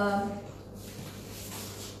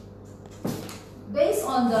based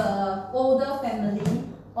on the older family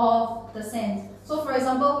of the scent. So for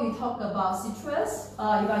example, we talk about citrus. If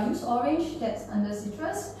I use orange, that's under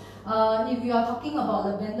citrus. If you are talking about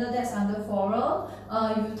lavender, that's under floral.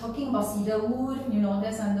 If you're talking about cedarwood,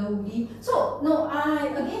 that's under woody. So no,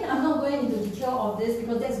 I'm not going into detail of this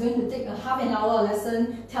because that's going to take a half an hour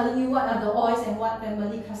lesson telling you what are the oils and what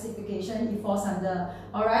family classification it falls under.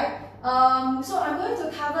 Alright? So I'm going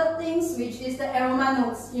to cover things which is the aroma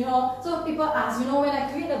notes, So people ask, when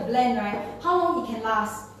I create a blend, right, how long it can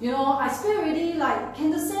last? I spray already, like, can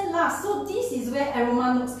the scent last? So this is where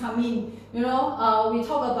aroma notes come in. We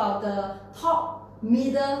talk about the top,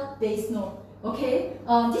 middle, base note. Okay,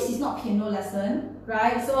 this is not piano lesson,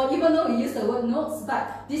 right? So even though we use the word notes,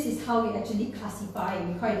 but this is how we actually classify.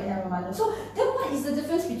 We call it the aroma note. So then, what is the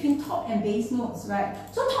difference between top and base notes, right?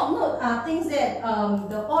 So top note are things that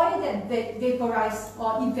the oil that vaporize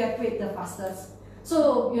or evaporate the fastest.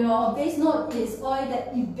 So a base note is oil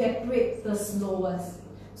that evaporates the slowest.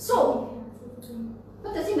 So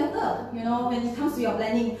what does it matter? When it comes to your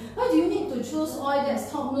blending, why do you need to choose oil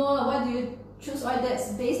that's top note? Why do you choose oil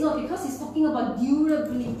that's base note? Because it's talking about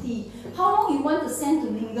durability. How long you want the scent to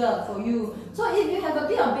linger for you. So if you have a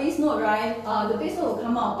bit of base note, right, the base note will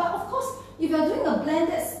come out. But of course, if you're doing a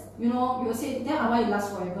blend that's, you will say, then I want it to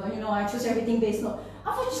last forever. I choose everything base note.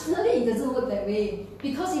 Unfortunately, it doesn't work that way.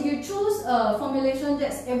 Because if you choose a formulation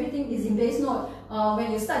that's everything is in base note,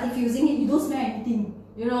 when you start diffusing it, you don't smell anything.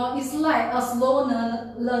 It's like a slow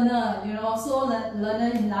learner, slow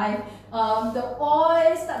learner in life. The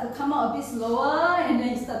oil start to come out a bit slower and then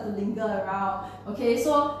it start to linger around. Okay,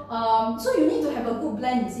 so you need to have a good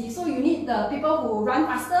blend, you see. So you need the people who run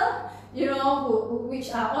faster,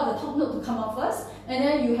 which are all the top note to come out first, and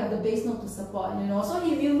then you have the base note to support, So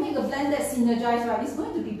if you make a blend that's synergized, right, it's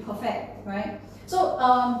going to be perfect, right? So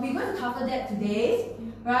we're going to cover that today.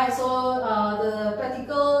 Right, so the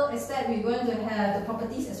practical aspect, we're going to have the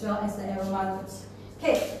properties as well as the aroma notes.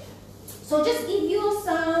 Okay, so just give you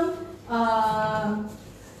some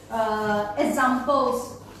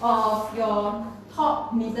examples of your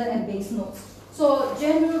top, middle, and base notes. So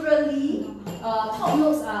generally, top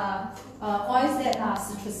notes are oils that are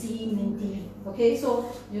citrusy, minty. Okay, so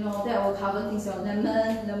that will cover things like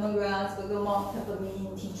lemon, lemongrass, bergamot,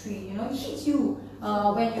 peppermint, tea tree. It hits you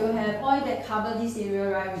when you have oil that cover this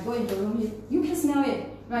area, right? You go into the room, you can smell it,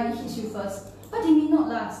 right? It hits you first, but it may not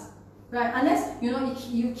last. Right, unless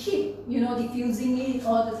you keep diffusing it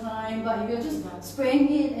all the time, but if you're just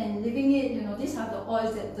spraying it and leaving it, these are the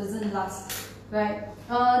oils that doesn't last. Right,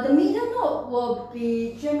 the middle note will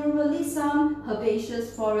be generally some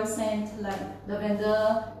herbaceous floral scent like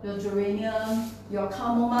lavender, your geranium, your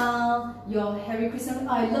chamomile, your hairy chrysanthemum.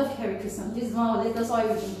 I love hairy chrysanthemum. This is one of the latest oil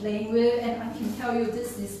we've been playing with, and I can tell you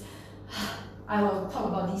this is. I will talk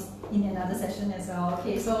about this in another session as well.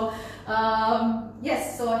 Okay, so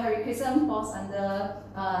yes, so hairy chrysanthemum falls under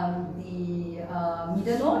the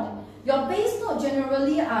middle note. Your base note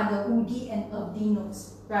generally are the woody and earthy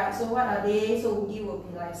notes, right? So what are they? So woody will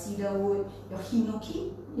be like cedarwood, your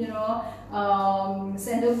hinoki,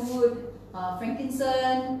 sandalwood,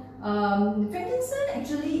 frankincense. Frankincense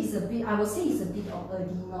actually is a bit, I would say, is a bit of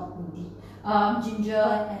earthy, not woody. Ginger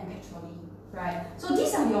and patchouli. Right, so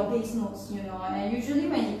these are your base notes, and usually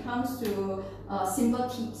when it comes to simple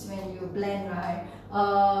tips when you blend, right,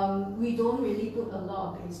 we don't really put a lot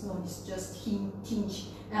of base notes, it's just tinge,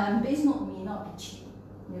 and base note may not be cheap,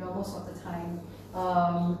 most of the time.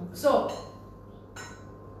 So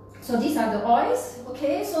these are the oils.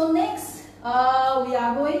 Okay, so next we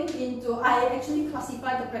are going into, I actually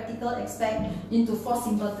classify the practical aspect into 4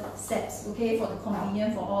 simple steps, okay, for the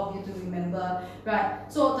convenience for all of you to remember,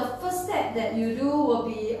 right? So the first step that you do will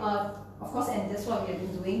be, of course, and that's what we have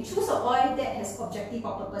been doing, choose an oil that has objective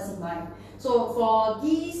or purpose in mind. So for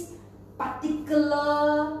this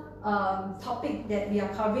particular topic that we are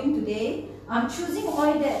covering today, I'm choosing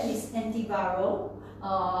oil that is antiviral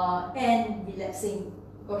and relaxing.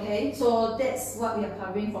 Okay, so that's what we are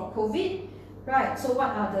covering for COVID. Right, so what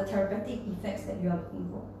are the therapeutic effects that you are looking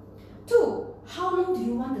for? 2, how long do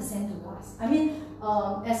you want the scent to last? I mean,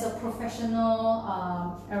 as a professional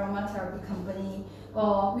aromatherapy company,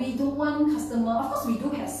 we don't want customer, of course we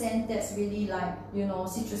do have scent that's really like,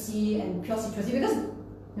 citrusy and pure citrusy, because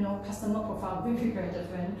customer profile very, very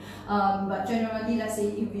different. But generally, let's say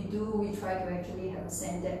if we do, we try to actually have a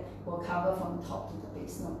scent that will cover from top to the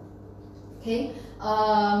base note. Okay,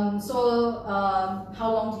 so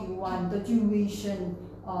how long do you want the duration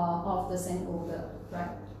of the scent odor, right?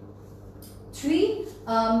 3,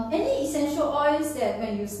 any essential oils that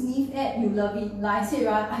when you sniff at, you love it. Like I say,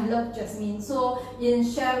 right, I love jasmine. So in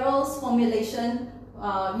Cheryl's formulation,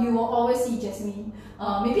 you will always see jasmine.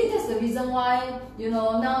 Maybe that's the reason why,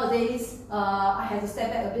 nowadays I have to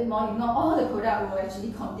step back a bit more. If not, all the product will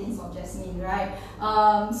actually contain some jasmine, right?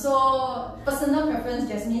 So personal preference,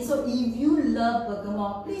 jasmine. So if you love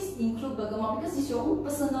bergamot, please include bergamot because it's your own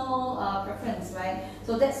personal preference, right?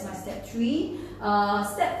 So that's my step 3.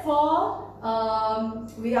 Step 4,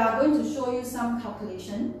 we are going to show you some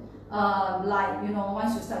calculation. Like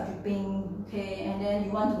once you start dripping, okay, and then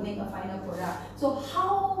you want to make a final product. So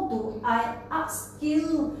how do I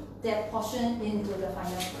upskill that portion into the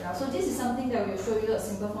final product? So this is something that will show you a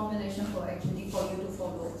simple formulation for you to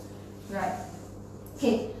follow, right?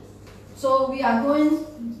 Okay, so we are going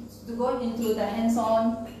to go into the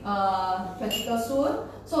hands-on practical soon.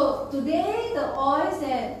 So today the oils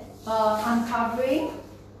that I'm covering,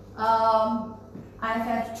 I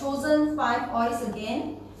have chosen 5 oils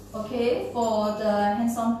again. Okay, for the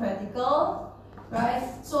hands-on practical, right?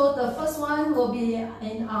 So the first one will be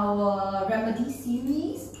in our remedy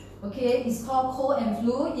series. Okay, it's called cold and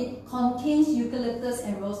flu. It contains eucalyptus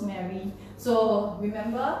and rosemary. So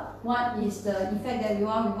remember, what is the effect that we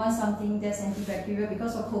want? We want something that's antibacterial.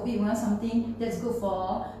 Because of COVID, we want something that's good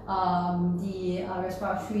for the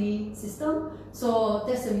respiratory system. So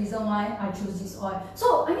that's the reason why I choose this oil.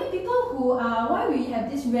 So I mean, people who are, why we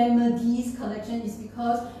have this remedies collection is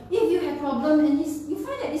because if you have problem and you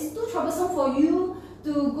find that it's too troublesome for you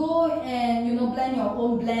to go and blend your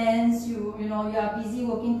own blends, you are busy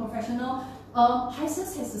working professional.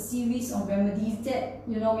 HYSSES has a series of remedies that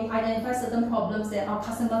we identify certain problems that our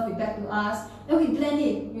customers feedback to us, and we blend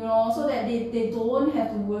it, so that they don't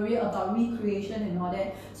have to worry about recreation and all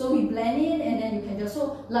that. So we blend it, and then you can just,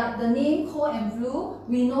 so like the name cold and flu,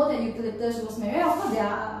 we know that eucalyptus, rosemary, of course there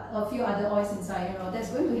are a few other oils inside, that's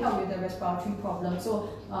going to help with the respiratory problem. So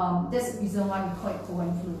that's the reason why we call it cold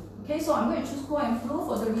and flu. Okay, so I'm going to choose cold and flu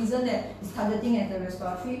for the reason that it's targeting at the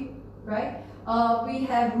respiratory, right? We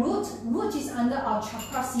have root. Root is under our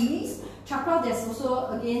chakra series. Chakra, there's also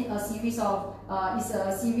again a series of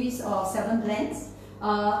 7 blends.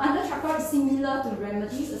 Under chakra is similar to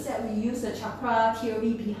remedies, except we use the chakra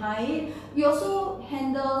theory behind it. We also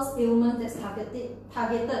handles ailments that's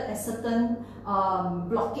targeted at certain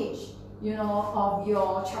blockage, you know, of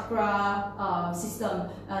your chakra system.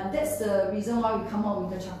 And that's the reason why we come up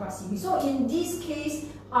with the chakra series. So in this case,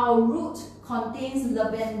 our root contains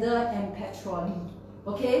lavender and patchouli.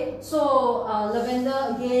 Okay, so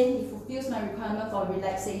lavender, again, it fulfills my requirement for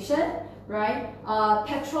relaxation, right?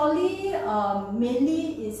 Patchouli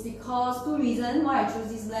mainly is because two reasons why I choose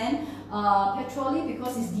this blend. Patchouli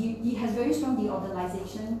because it has very strong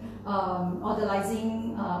deodorization,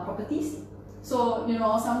 odalizing properties. So, you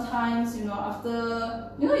know, sometimes, you know,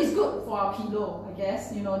 after, you know, it's good for our pillow, I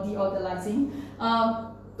guess, you know, deodorizing.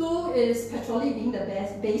 Two is patchouli being the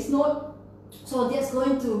base note. So that's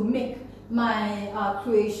going to make my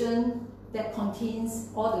creation that contains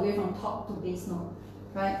all the way from top to base note,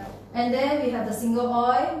 right? And then we have the single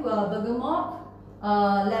oil, bergamot,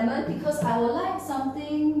 lemon, because I would like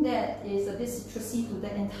something that is a bit citrusy to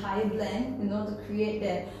the entire blend, you know, to create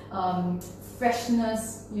that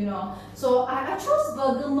freshness, you know. So I chose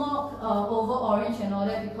bergamot over orange and all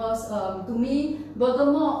that because to me,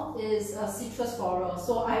 bergamot is a citrus floral.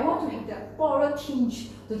 So I want to have that floral tinge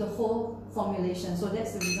to the whole formulation. So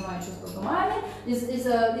that's the reason why I chose bergamot. I mean, it's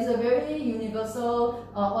a very universal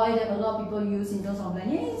oil that a lot of people use in terms of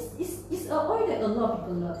blending. It's an oil that a lot of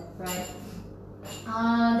people love, right?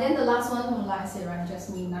 Then the last one, like I said, right,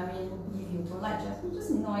 jasmine. I mean, if you don't like jasmine,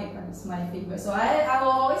 just ignore it, but it's my favorite. So I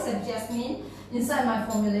will always have jasmine inside my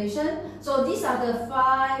formulation. So these are the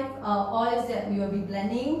 5 oils that we will be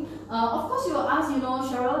blending. Of course, you will ask, you know,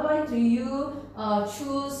 Cheryl, why do you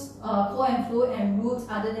choose cold and fluid and root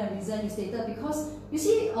other than reason you stated? Because you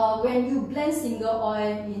see, when you blend single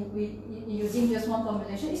oil using just one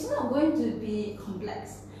formulation, it's not going to be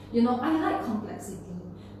complex. You know, I like complexity.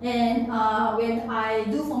 And when I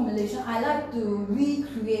do formulation, I like to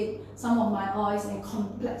recreate some of my oils and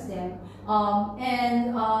complex them. Cold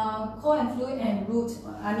and fluid and root,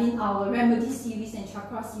 I mean our remedy series and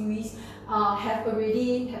chakra series have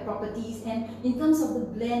already had properties, and in terms of the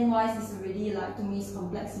blend wise, it's already, like, to me, it's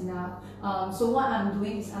complex enough. So what I'm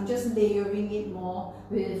doing is I'm just layering it more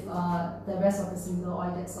with the rest of the single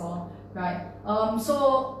oil, that's all, right?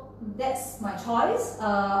 So that's my choice.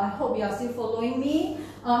 I hope you are still following me.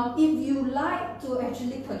 If you like to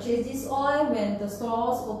actually purchase this oil when the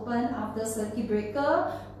stores open after circuit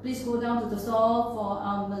breaker, please go down to the store.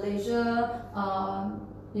 For Malaysia,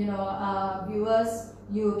 viewers,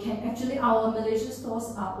 you can actually, our Malaysia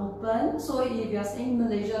stores are open. So if you are staying in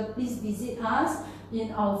Malaysia, please visit us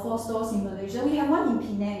in our 4 stores in Malaysia. We have one in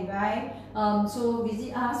Penang, right? So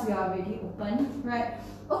visit us, we are already open, right?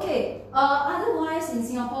 Okay, otherwise in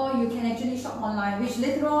Singapore, you can actually shop online, which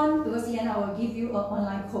later on, towards the end, I will give you an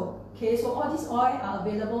online code. Okay, so all these oil are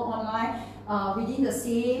available online within the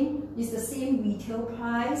same retail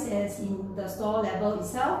price as in the store level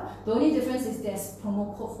itself. The only difference is there's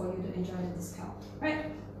promo code for you to enjoy the discount, right?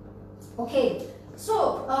 Okay,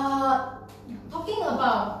 so talking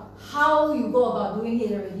about how you go about doing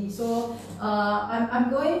it already. So I'm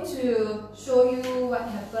going to show you what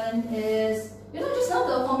happened is, you know, just now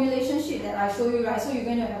the formulation sheet that I show you, right? So you're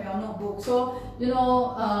going to have your notebook. So, you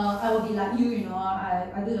know, I will be like you, you know,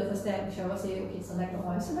 I do the first step, which I will say, okay, select the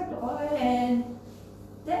oil, and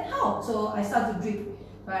then how? So I start to drip,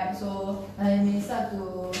 right? So I may start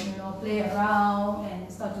to, you know, play around and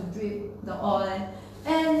start to drip the oil.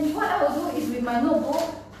 And what I will do is with my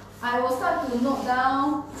notebook, I will start to note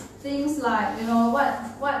down things like, you know,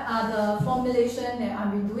 what are the formulation that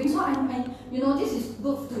I've been doing. So you know, this is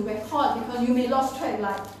good to record because you may lose track,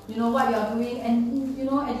 like, you know, what you are doing, and you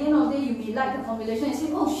know, at the end of the day, you may like the formulation and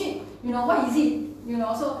say, oh shit, you know, what is it? You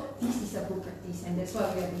know, so this is a good practice, and that's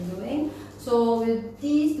what we have been doing. So with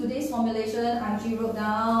today's formulation, I actually wrote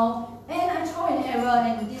down, and I trial and error,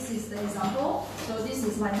 and this is the example. So this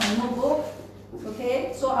is like my notebook.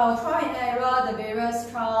 Okay, so I'll try and error the various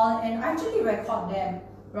trial and actually record them,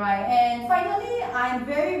 right? And finally, I'm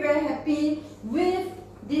very, very happy with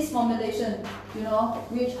this formulation, you know,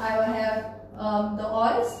 which I will have the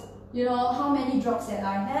oils, you know, how many drops that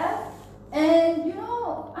I have, and you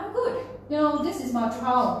know, I'm good. You know, this is my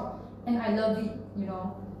trial, and I love it, you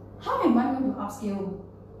know. How am I going to upscale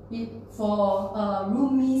it for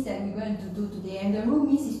roomies that we're going to do today? And the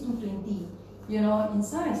roomies is 220. You know, in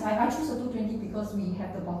size, I choose a 220 because we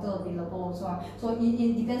have the bottle available. So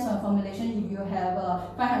it depends on formulation. If you have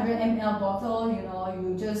a 500 ml bottle, you know,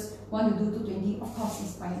 you just want to do 220, of course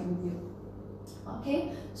it's fine with you.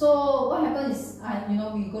 Okay, so what happens is,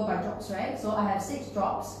 we go by drops, right? So I have 6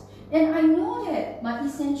 drops, And I know that my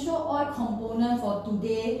essential oil component for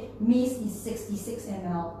today mist is 66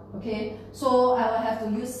 ml. Okay, so I will have to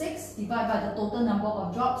use 6 divided by the total number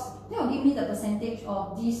of drops. That will give me the percentage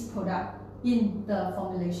of this product in the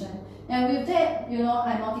formulation. And with that,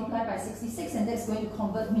 I multiply by 66, and that's going to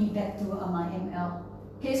convert me back to my ml.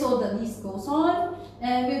 Okay, so the list goes on,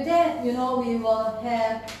 and with that, we will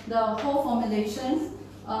have the whole formulation.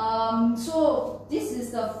 So this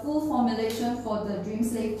is the full formulation for the Dream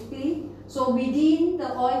Safely. So within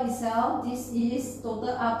the oil itself, this is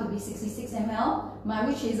total up to be 66 ml. My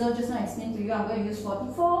witch hazel, just now I explained to you, I'm going to use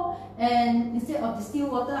 44, and instead of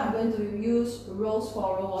distilled water, I'm going to use rose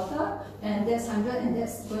floral water, and that's 100, and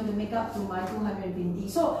that's going to make up to my 220.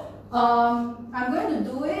 So I'm going to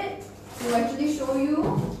do it to actually show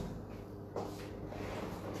you.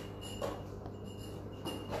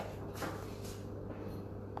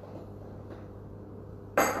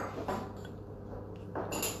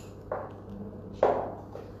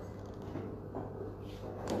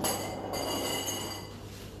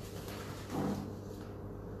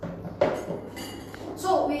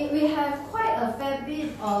 So we have quite a fair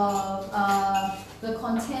bit of the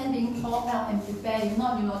content being poured out and prepared. If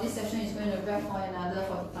not, this session is going to drag for another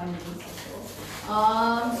 45 minutes or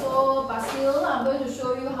so. But still, I'm going to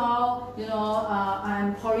show you how,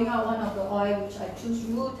 I'm pouring out one of the oil, which I choose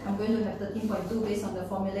root. I'm going to have 13.2 based on the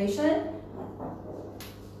formulation.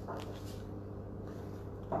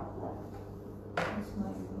 That's my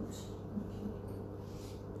root.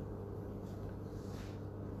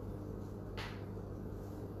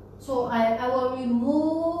 So I will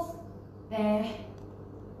remove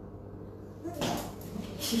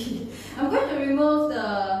I'm going to remove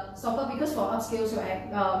the stopper because for upscales,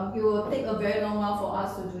 it will take a very long while for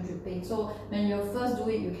us to do dripping. So when you first do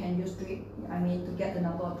it, you can use drip, to get the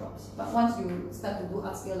number of drops. But once you start to do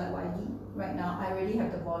upscale like what I did right now, I already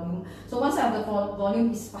have the volume. So once I have the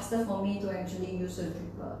volume, it's faster for me to actually use a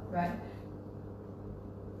dripper, right?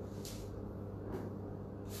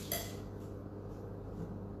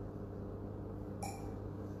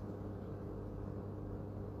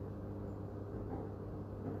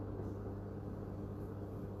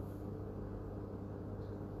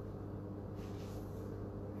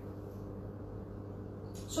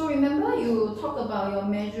 So remember, you talk about your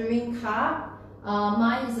measuring cup.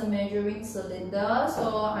 Mine is a measuring cylinder,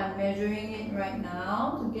 so I'm measuring it right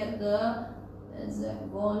now to get the exact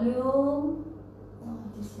volume.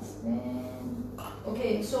 This is 10.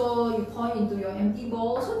 Okay, so you pour into your empty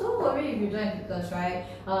bowl. So don't worry if you don't have beakers, right?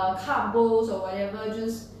 Cup bowls or whatever,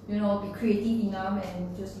 just be creative enough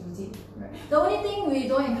and just use it. Right? The only thing we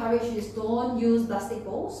don't encourage is don't use plastic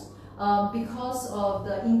bowls. Because of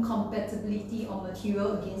the incompatibility of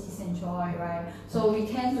material against essential oil, right? So we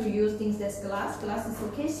tend to use things that's glass. Glass is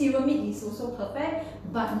okay. Ceramic is also perfect,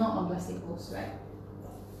 but not on plastic bowls, right?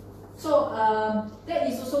 So that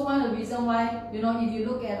is also one of the reasons why, if you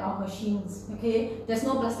look at our machines, okay, there's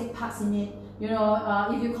no plastic parts in it. If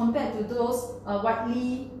you compare to those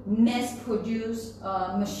widely mass-produced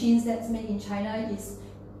machines that's made in China, is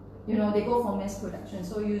they go for mass production.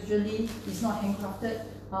 So usually it's not handcrafted.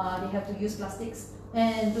 They have to use plastics,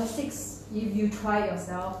 and plastics, if you try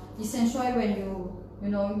yourself, essential oil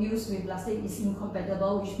when you use with plastic is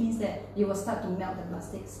incompatible, which means that it will start to melt the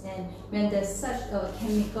plastics, and when there's such a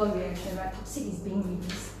chemical reaction, right, toxic is being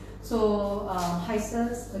released. So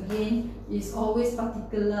HYSSES again is always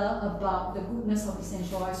particular about the goodness of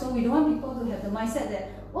essential oil. So we don't want people to have the mindset that,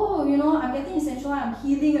 oh, I'm getting essential oil, I'm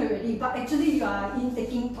healing already, but actually you are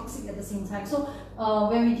taking toxic at the same time. So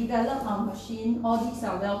when we develop our machine, all these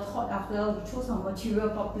are well thought after, we chose our material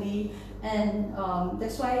properly, and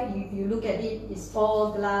that's why if you look at it, it's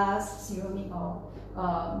all glass, ceramic, or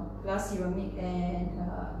glass, ceramic, and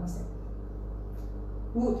what's that?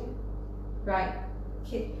 Wood, right?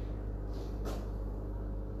 Okay.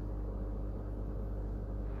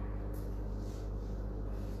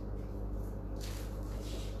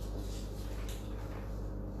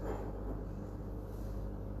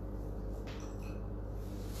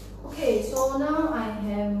 Okay, so now I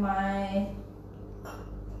have my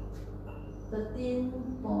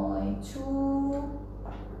 13.2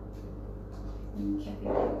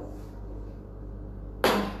 capital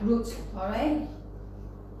root, alright?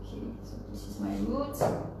 Okay, so this is my root.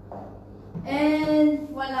 And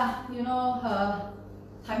voila,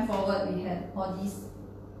 time forward we had all these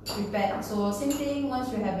prepared. So same thing, once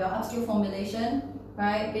you have your upscale formulation,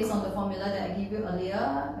 right, based on the formula that I gave you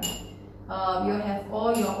earlier, you have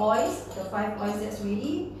all your oils, the 5 oils that's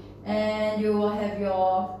ready, and you will have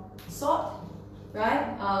your salt,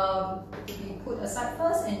 right? to be put aside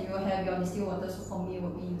first, and you will have your distilled water. So for me,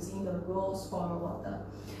 we'll be using the rose floral water.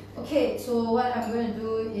 Okay, so what I'm going to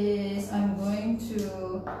do is I'm going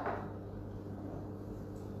to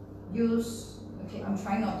use, okay, I'm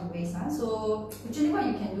trying not to waste. So actually what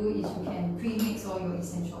you can do is you can pre-mix all your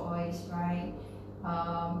essential oils, right?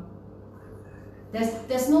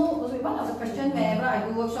 There's no, one of the questions whenever I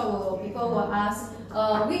do workshop, people will ask,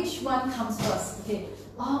 which one comes first? Okay,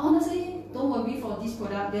 honestly, don't worry for this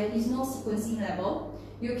product, there is no sequencing level.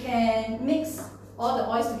 You can mix all the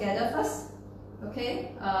oils together first.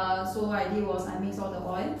 Okay, so what I did was I mixed all the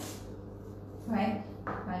oil, right?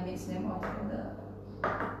 I mixed them all together.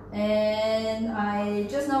 And I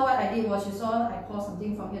just now what I did was, you saw I pour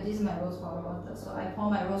something from here. This is my rose flower water. So I pour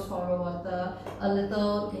my rose flower water a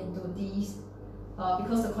little into these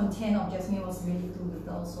because the content of jasmine was really too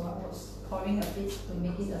little. So I was pouring a bit to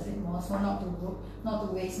make it a bit more, so not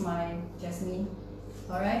to waste my jasmine.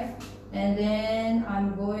 Alright, and then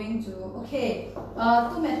I'm going to, okay,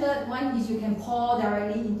 two methods. One is you can pour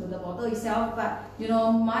directly into the bottle itself, but you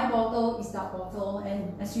know, my bottle is dark bottle,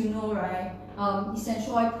 and as you know, right,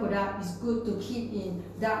 essential oil product is good to keep in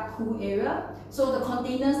dark, cool area. So the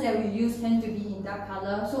containers that we use tend to be in dark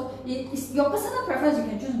color. So it's your personal preference. You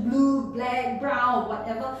can choose blue, black, brown,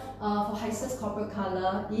 whatever. For HYSSES corporate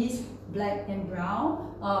color is black and brown.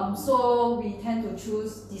 So we tend to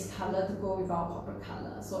choose this color to go with our corporate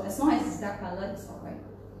color. So as long as it's dark color, it's alright.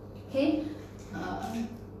 Okay.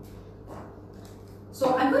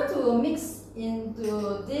 So I'm going to mix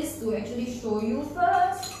into this to actually show you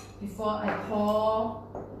first before I pour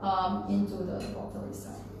into the bottle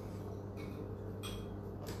itself.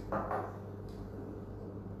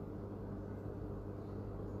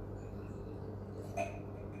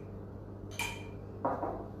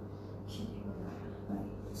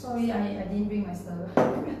 Sorry, I didn't bring my stirrer.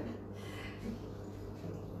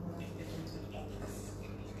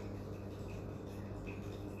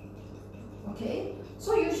 Okay,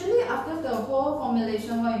 so usually after the whole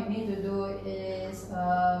formulation, what you need to do is,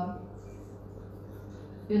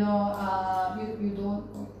 you don't,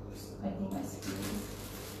 I think my screen.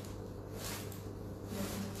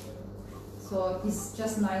 So it's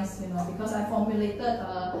just nice, because I formulated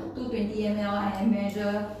 220 ml, I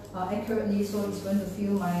measure accurately, so it's going to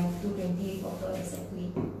fill my 220 bottle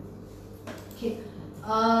exactly. Okay,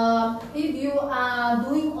 if you are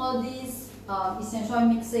doing all this essential oil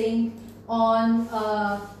mixing on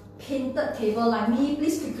a painted table like me,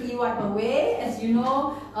 please quickly wipe away. As you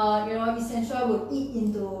know, essential oil will eat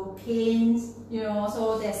into paints,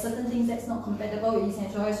 so there's certain things that's not compatible with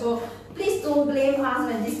essential oil. So please don't blame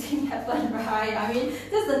us when this thing happened, right? I mean,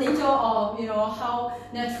 that's the nature of, how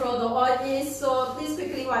natural the oil is. So please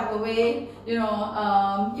quickly wipe away, if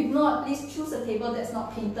not, please choose a table that's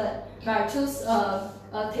not painted, right? Choose a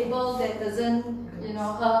table that doesn't,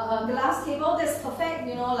 a glass table that's perfect,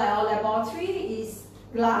 like our laboratory is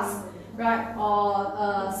glass, right?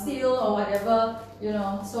 Or steel or whatever,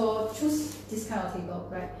 so choose this kind of table,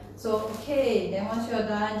 right? So, okay, then once you're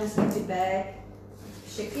done, just mix it back,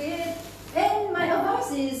 shake it. And my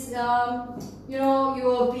advice is, you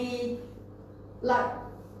will be like,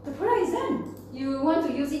 the product is done. You want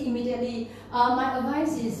to use it immediately. My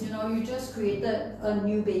advice is, you just created a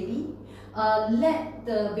new baby. Let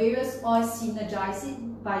the various oils synergize it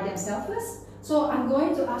by themselves first. So I'm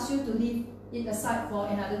going to ask you to leave it aside for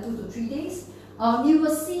another 2 to 3 days. You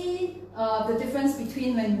will see the difference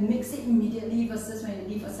between when you mix it immediately versus when you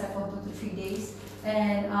leave aside for 2 to 3 days.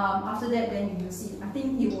 And after that, then you use it. I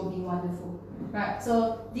think it will be wonderful. Right,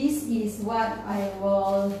 so this is what I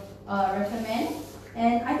will recommend.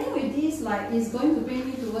 And I think with this, it's going to bring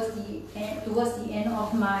me towards the end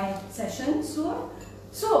of my session soon.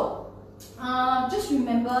 So just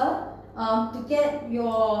remember to get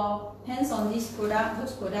your hands on this product,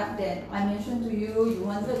 those products that I mentioned to you, you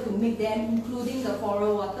wanted to make them, including the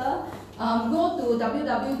floral water. Go to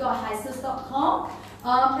www.hyssses.com.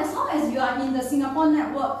 As long as you are in the Singapore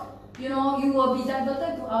network, you will be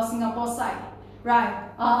diverted to our Singapore site, right?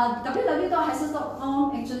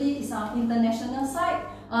 www.hyssses.com actually is our international site.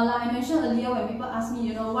 Like I mentioned earlier, when people ask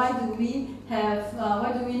me, why do we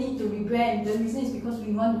need to rebrand? The reason is because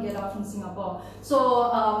we want to get out from Singapore. So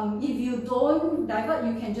if you don't divert,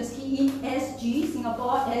 you can just key in SG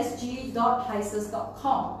Singapore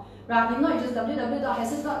sg.hyssses.com. Right? If not, you just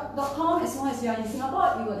www.hyssses.com. As long as you are in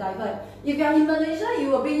Singapore, it will divert. If you are in Malaysia, it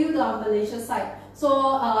will bring you to our Malaysia site.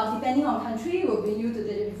 So depending on country, it will bring you to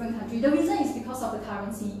the different country. The reason is because of the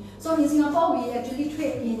currency. So in Singapore, we actually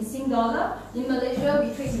trade in Sing dollar. In Malaysia,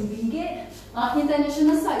 we trade in ringgit.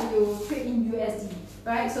 International side, you trade in USD.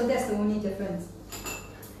 Right? So that's the only difference.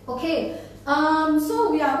 Okay.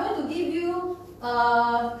 So we are going to give you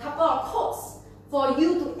a couple of codes for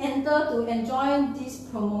you to enter to enjoy this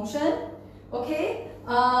promotion. Okay.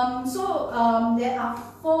 There are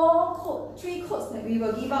three codes that we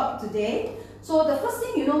will give out today. So the first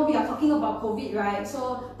thing, we are talking about COVID, right?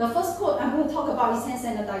 So the first code I'm going to talk about is hand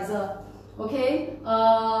sanitizer. Okay.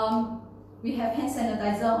 We have hand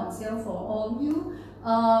sanitizer on sale for all of you.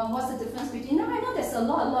 What's the difference between? Now I know there's a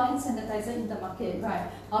lot of hand sanitizer in the market, right?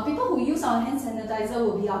 People who use our hand sanitizer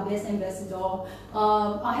will be our best ambassador.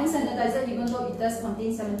 Our hand sanitizer, even though it does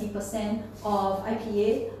contain 70% of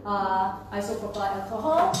IPA, isopropyl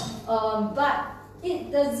alcohol, but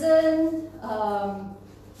it doesn't,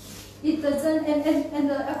 and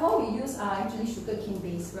the alcohol we use are actually sugarcane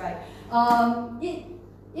based, right?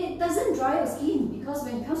 It doesn't dry your skin, because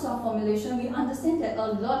when it comes to our formulation, we understand that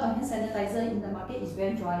a lot of hand sanitizer in the market is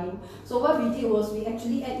very drying. So what we did was we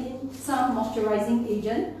actually add in some moisturizing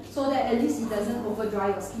agent so that at least it doesn't over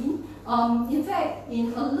dry your skin. In fact,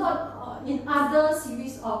 in other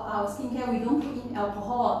series of our skincare, we don't put in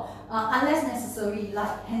alcohol unless necessary,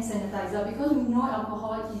 like hand sanitizer, because we know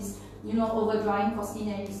alcohol is over drying for skin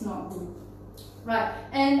and it's not good. Right,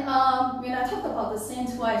 and when I talk about the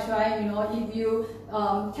scent wise, right, if you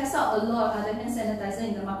test out a lot of other hand sanitizer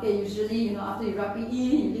in the market, usually, after you rub it in,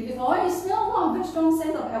 you leave it for a while, you smell, wow, very strong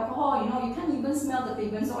scent of alcohol, you can't even smell the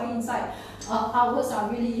fragrance oil inside. Ours are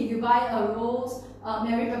really, if you buy a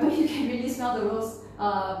rosemary peppermint, you can really smell the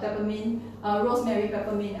rosemary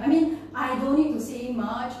peppermint. I mean, I don't need to say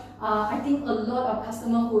much. I think a lot of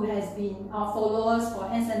customers who has been followers for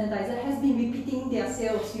hand sanitizer has been repeating their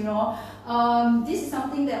sales, This is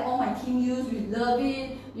something that all my team use. We love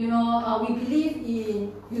it. We believe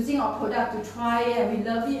in using our product to try it, and we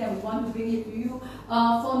love it, and we want to bring it to you.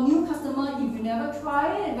 For new customers, if you never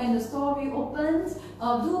try it, when the store reopens,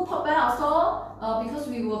 do pop by our store, because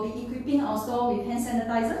we will be equipping our store with hand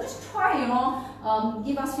sanitizer. Just try,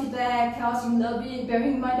 give us feedback, tell us you love it.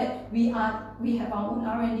 Bearing in mind that we have our own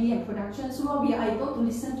R&D and production, so we are able to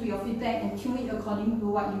listen to your feedback and tune it according to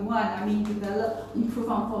what you want. I mean, develop, improve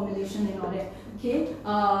our formulation and all that. Okay.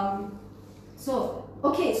 So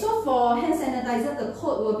for hand sanitizer, the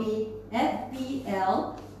code will be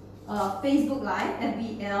FBL, Facebook Live,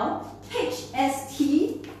 FBL,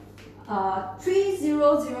 HST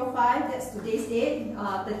 3005, that's today's date,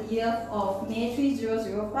 30th of May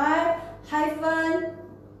 3005, hyphen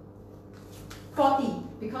 40,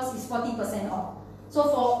 because it's 40% off. So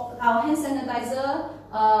for our hand sanitizer,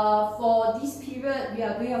 for this period, we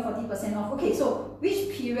are doing a 40% off. Okay, so which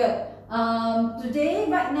period? Today,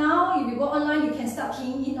 right now, if you go online, you can start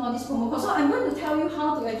keying in all these promo codes. So I'm going to tell you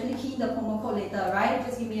how to actually key in the promo code later, right?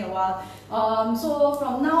 Just give me a while. So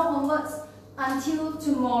from now onwards until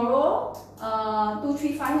tomorrow,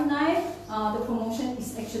 2359, the promotion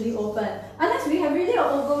is actually open. Unless we have really an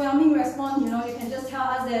overwhelming response, you can just tell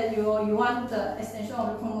us that you want the extension of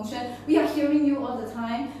the promotion. We are hearing you all the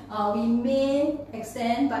time. We may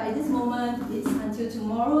extend, but at this moment, it's until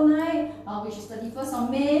tomorrow night, which is 31st of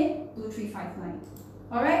May, 2359.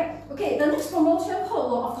 Alright, okay, the next promotion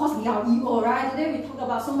code will of course be our EO, right? Today we talk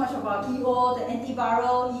about so much about EO, the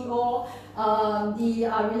antiviral EO, the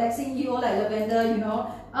relaxing EO like lavender,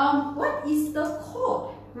 What is the code,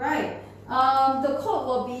 right? The code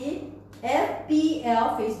will be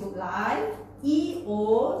FBL Facebook Live,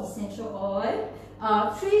 EO, essential oil,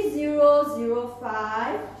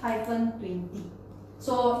 3005-20.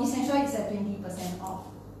 So essential is at 20% off,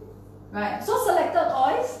 right? So selected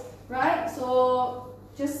oils, right? So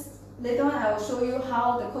just later on I will show you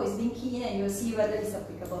how the code is being keyed in and you'll see whether it's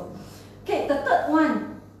applicable. Okay, the third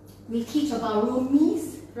one, we teach about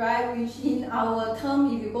roomies, right? Which in our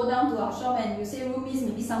term, if you go down to our shop and you say roomies,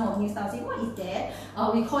 maybe some of you start saying, what is that?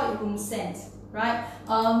 We call it room scent, right?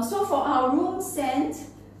 So for our room scent,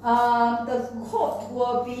 the code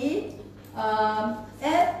will be FBLRS,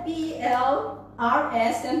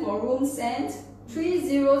 stand for room scent,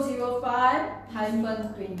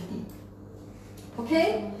 3005-20.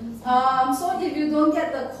 Okay, so if you don't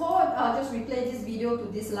get the code, just replay this video to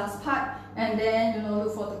this last part and then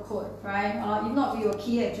look for the code, right? If not, we will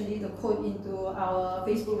key actually the code into our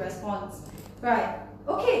Facebook response, right?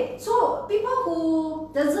 Okay, so people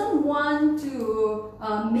who doesn't want to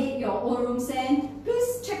make your own room scent,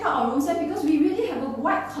 please check out our room scent because we really have a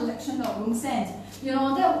wide collection of room scent.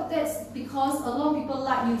 That's because a lot of people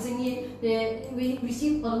like using it. We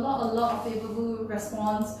receive a lot of favorable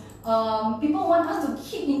response. People want us to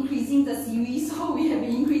keep increasing the series, so we have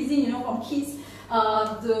been increasing, from kids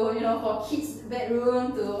to, for kids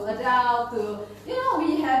bedroom to adult to You know,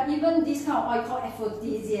 we have even this kind of oil called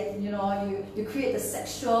aphrodisiac. You know, you create the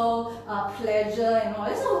sexual pleasure and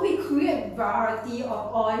all. So we create variety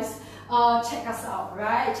of oils. Check us out,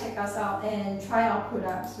 right? Check us out and try our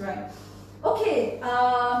products, right? Okay.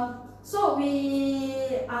 So we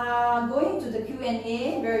are going to the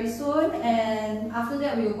Q&A very soon, and after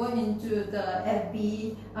that we will go into the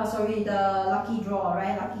the lucky draw,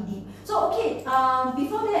 right? Lucky deep. So okay,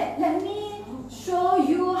 before that, let me show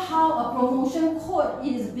you how a promotion code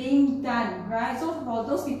is being done, right? So for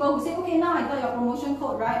those people who say, okay, now I got your promotion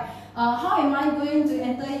code, right? How am I going to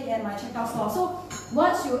enter it at my checkout store? So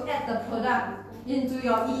once you add the product into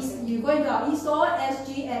your you go into our e-store,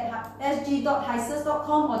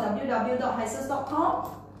 sg.hyssess.com or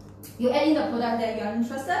www.hyssess.com. You add in the product that you are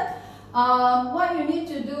interested. What you need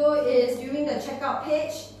to do is during the checkout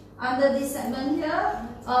page, under this segment here,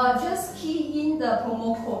 just key in the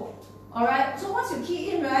promo code. Alright, so once you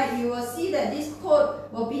key in, right, you will see that this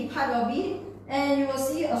code will be part of it, and you will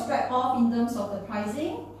see a strike off in terms of the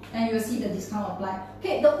pricing, and you will see the discount applied.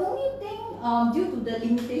 Okay, the only thing due to the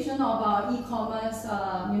limitation of our e-commerce,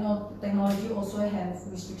 technology also have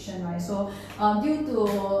restriction, right? So due to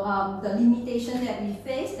the limitation that we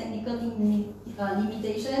face, technical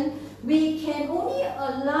limitation, we can only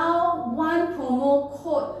allow one promo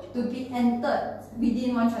code to be entered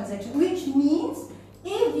within one transaction, which means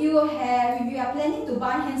if you are planning to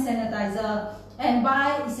buy hand sanitizer and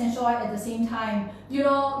buy essential oil at the same time, you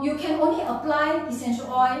can only apply essential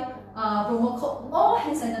oil promo code or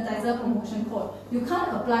hand sanitizer promotion code. You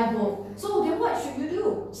can't apply both. So then what should you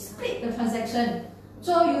do? Split the transaction.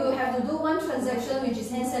 So you have to do one transaction which is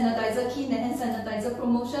hand sanitizer, key in the hand sanitizer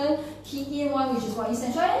promotion, key in one which is for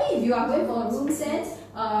essential. And if you are going for a room scent,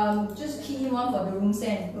 just key in one for the room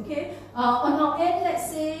scent. Okay. On our end, let's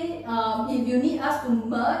say if you need us to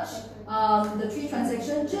merge the three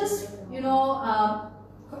transactions, just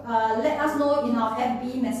let us know in our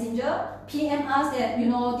FB Messenger. PM us that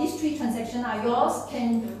these three transactions are yours.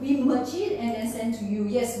 Can we merge it and then send to you?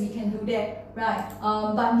 Yes, we can do that, right?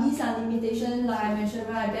 But these are limitations, like I mentioned,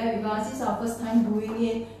 right? Bear with us. This is our first time doing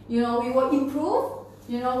it. We will improve.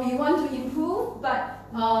 We want to improve, but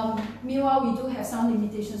meanwhile we do have some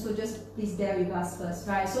limitations. So just please bear with us first,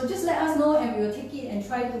 right? So just let us know, and we will take it and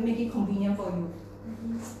try to make it convenient for you.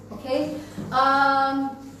 Okay.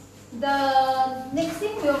 The next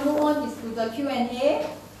thing we'll move on is to the Q&A.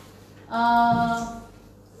 How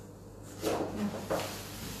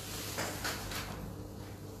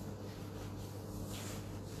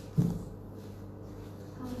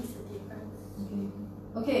is the difference?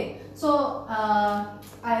 Okay. So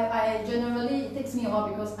I generally, it takes me a while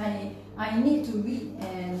because I need to read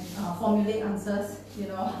and formulate answers.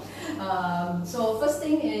 So first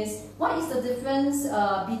thing is, what is the difference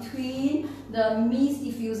between the mist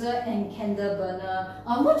diffuser and candle burner?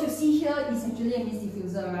 What you see here is actually a mist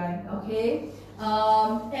diffuser, right? Okay.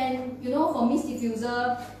 And for mist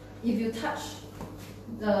diffuser, if you touch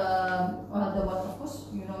the water, of course,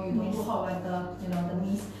 you don't do hot water, the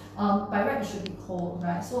mist. By right, it should be cold,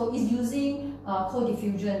 right? So it's using cold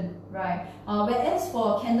diffusion, right? Whereas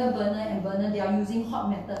for candle burner and burner, they are using hot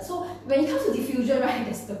method. So when it comes to diffusion, right,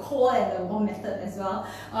 there's the cold and the warm method as well.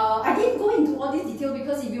 I didn't go into all this detail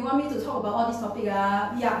because if you want me to talk about all this topic,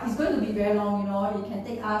 yeah, it's going to be very long. It can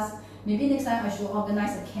take us. Maybe next time I should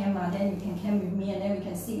organize a camp, then you can camp with me, and then we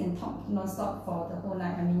can sit and talk non-stop for the whole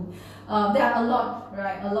night. I mean, there are a lot,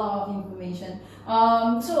 right? A lot of information.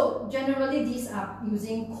 So generally, these are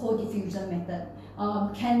using cold diffusion method.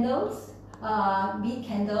 Candles, be it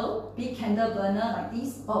candle burner like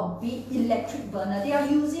this, or be it electric burner, they are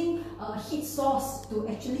using a heat source to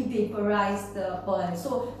actually vaporize the oil.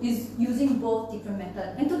 So it's using both different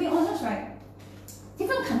methods. And to be honest, right,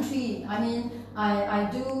 different country. I mean, I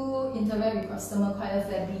do interact with customer quite a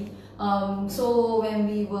fair bit. So when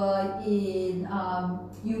we were in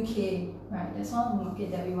UK, right, that's one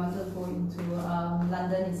market that we wanted to go into,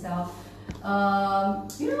 London itself.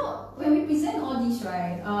 When we present all this,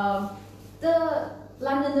 right, the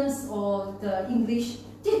Londoners or the English,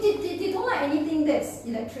 they don't like anything that's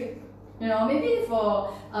electric. Maybe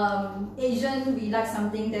for Asian, we like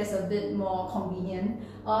something that's a bit more convenient.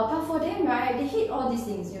 But for them, right, they hate all these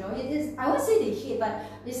things. It is, I won't say they hate, but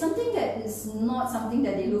it's something that is not something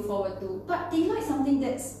that they look forward to. But they like something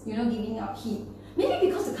that's, giving out heat. Maybe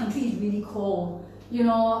because the country is really cold.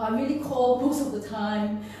 Really cold most of the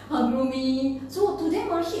time, gloomy. So to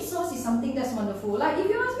them, heat source is something that's wonderful. Like if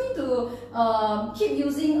you ask me to keep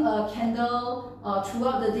using a candle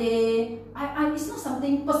throughout the day, it's not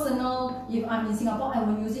something personal. If I'm in Singapore, I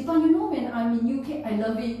won't use it. But when I'm in UK, I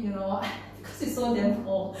love it. Because it's so damn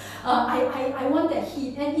cold. I want that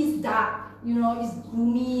heat, and it's dark. you know, it's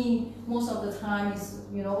gloomy most of the time, it's,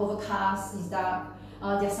 you know, overcast, it's dark,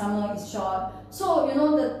 their summer is short. So, you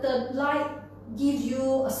know, the light gives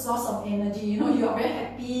you a source of energy, you know, you are very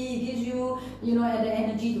happy, it gives you, you know, the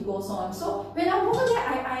energy to go on. So when I'm over there,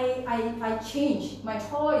 I change my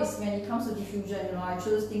choice when it comes to diffusion, you know, I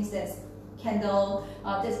choose things that's candle,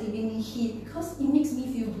 that's giving me heat because it makes me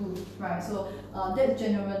feel good, right? So that's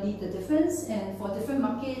generally the difference, and for different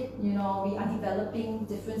market, you know, we are developing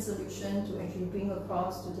different solutions to actually bring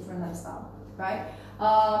across to different lifestyle, right?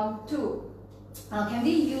 Two, can we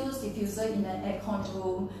use diffuser in an aircon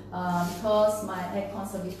room? Because my aircon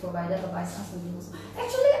service provider advised us to use.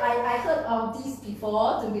 Actually, I heard of this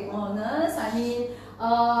before, to be honest. I mean,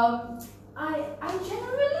 I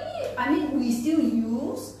generally, I mean, we still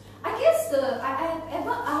use. I guess I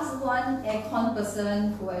ever asked one aircon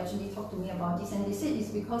person who actually talked to me about this, and they said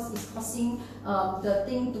it's because it's causing the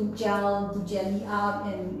thing to jelly up,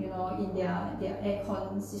 and you know, in their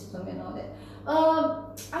aircon system and all that.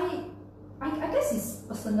 I guess it's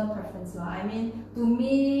personal preference lah. I mean, to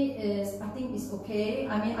me, I think it's okay.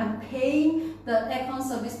 I mean, I'm paying the aircon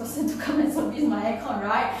service person to come and service my aircon,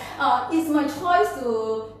 right? It's my choice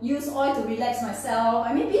to use oil to relax myself.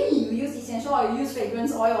 I mean, maybe you use essential oil, you use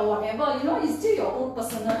fragrance oil or whatever, you know, it's still your own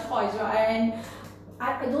personal choice, right? And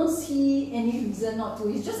I don't see any reason not to.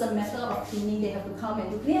 It's just a matter of cleaning. They have to come and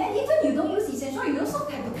do clean. And even you don't use essential, you also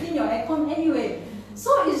have to clean your aircon anyway. So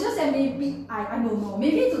it's just that maybe, I don't know,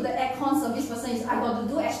 maybe to the aircon service person is I got to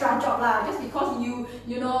do extra job lah, just because you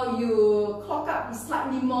know, you clock up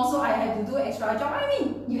slightly more, so I have to do extra job. I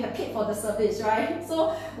mean, you have paid for the service, right?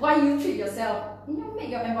 So why you treat yourself? You know, make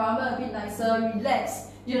your environment a bit nicer, relax,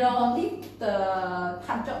 you know, leave the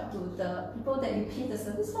hard job to the people that you pay the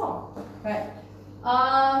service for, right?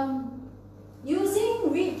 Using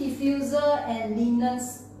reed diffuser and linen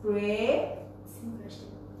spray. Same question.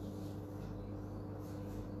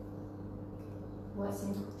 What's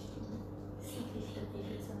in the question?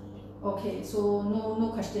 Okay, so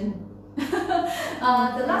no question.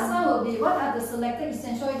 The last one will be, what are the selected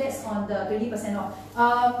essential oil that's on the 20% off?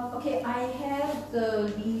 Okay, I have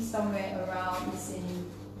the list somewhere around. It's in,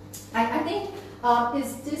 I think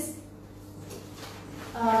it's this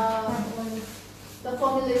the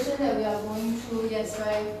formulation that we are going through, yes,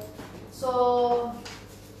 right? So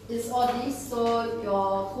it's all this. So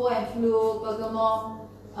your cold and flu, bergamot,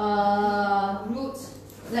 root,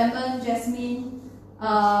 lemon, jasmine.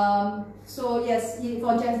 So yes,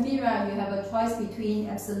 for jasmine, right, you have a choice between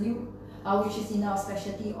absolute, which is in our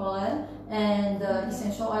specialty oil, and the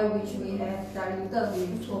essential oil, which we have diluted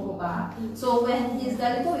with jojoba. So when it's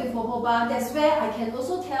diluted with jojoba, that's where I can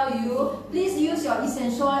also tell you, please use your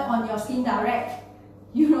essential oil on your skin direct.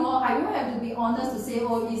 You know, I don't have to be honest to say,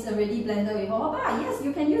 oh, it's already blended with jojoba. Yes,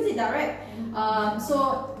 you can use it direct.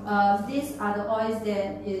 These are the oils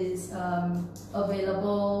that is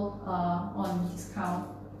available on discount,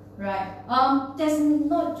 right? There's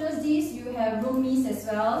not just this, you have room mist as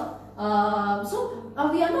well.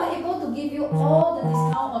 We are not able to give you all the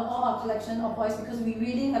discount on all our collection of oils because we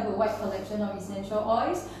really have a wide collection of essential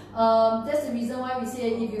oils. That's the reason why we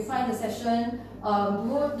say if you find the session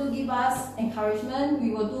good, do give us encouragement. We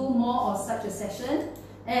will do more of such a session.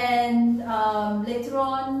 And later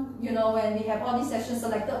on, you know, when we have all these sessions,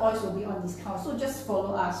 selected oils will be on discount. So just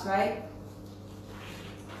follow us, right?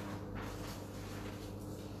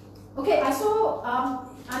 Okay,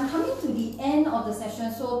 I'm coming to the end of the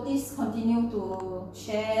session, so please continue to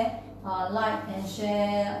share, like and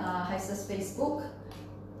share HYSSES Facebook.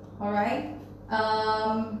 Alright?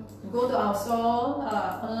 Go to our store,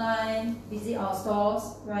 online, visit our stores,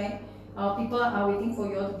 right? People are waiting for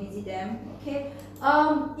you all to visit them. Okay?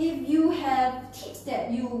 If you have tips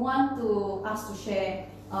that you want us to share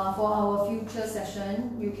for our future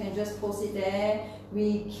session, you can just post it there.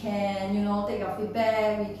 We can, you know, take your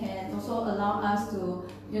feedback. We can also allow us to,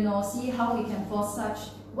 you know, see how we can force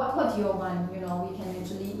such. What do you want? You know, we can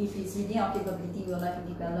actually, if it's within our capability, we would like to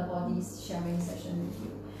develop all these sharing sessions with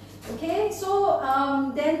you. Okay, so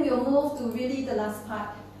then we'll move to really the last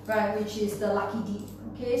part, right, which is the lucky deed.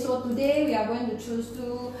 Okay, so today we are going to choose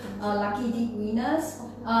two lucky deed winners.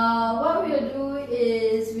 What we'll do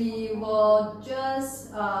is we will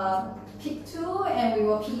just pick two and we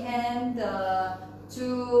will PM the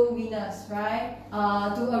two winners, right?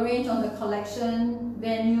 To arrange on the collection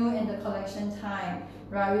venue and the collection time,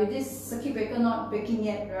 right? With this circuit breaker not breaking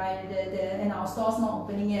yet, right? And our stores not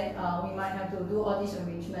opening yet, we might have to do all this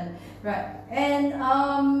arrangement, right? And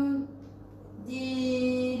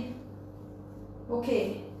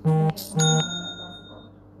okay.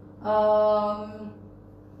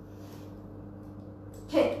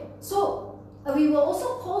 Okay, so we will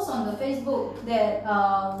also post on the Facebook that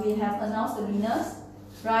we have announced the winners,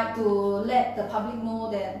 right? To let the public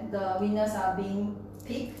know that the winners are being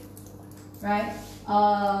picked, right?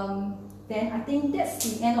 Then I think that's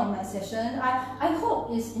the end of my session. I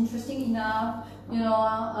hope it's interesting enough.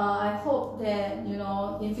 I hope that,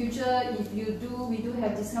 in future, if we do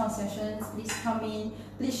have this kind of sessions, please come in,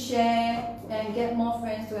 please share and get more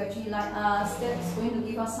friends to actually like us. That's going to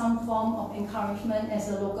give us some form of encouragement as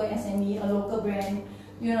a local SME, a local brand.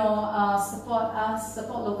 Support us,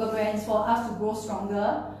 support local brands for us to grow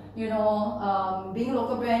stronger. Being a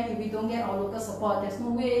local brand, if we don't get our local support, there's no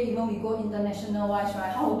way even we go international wise,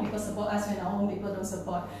 right? How will people support us when our own people don't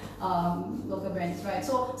support local brands, right?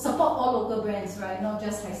 So support all local brands, right? Not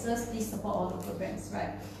just HYSSES, please support all local brands,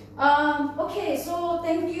 right? Okay, so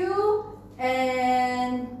thank you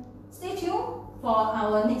and stay tuned for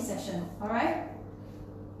our next session, all right?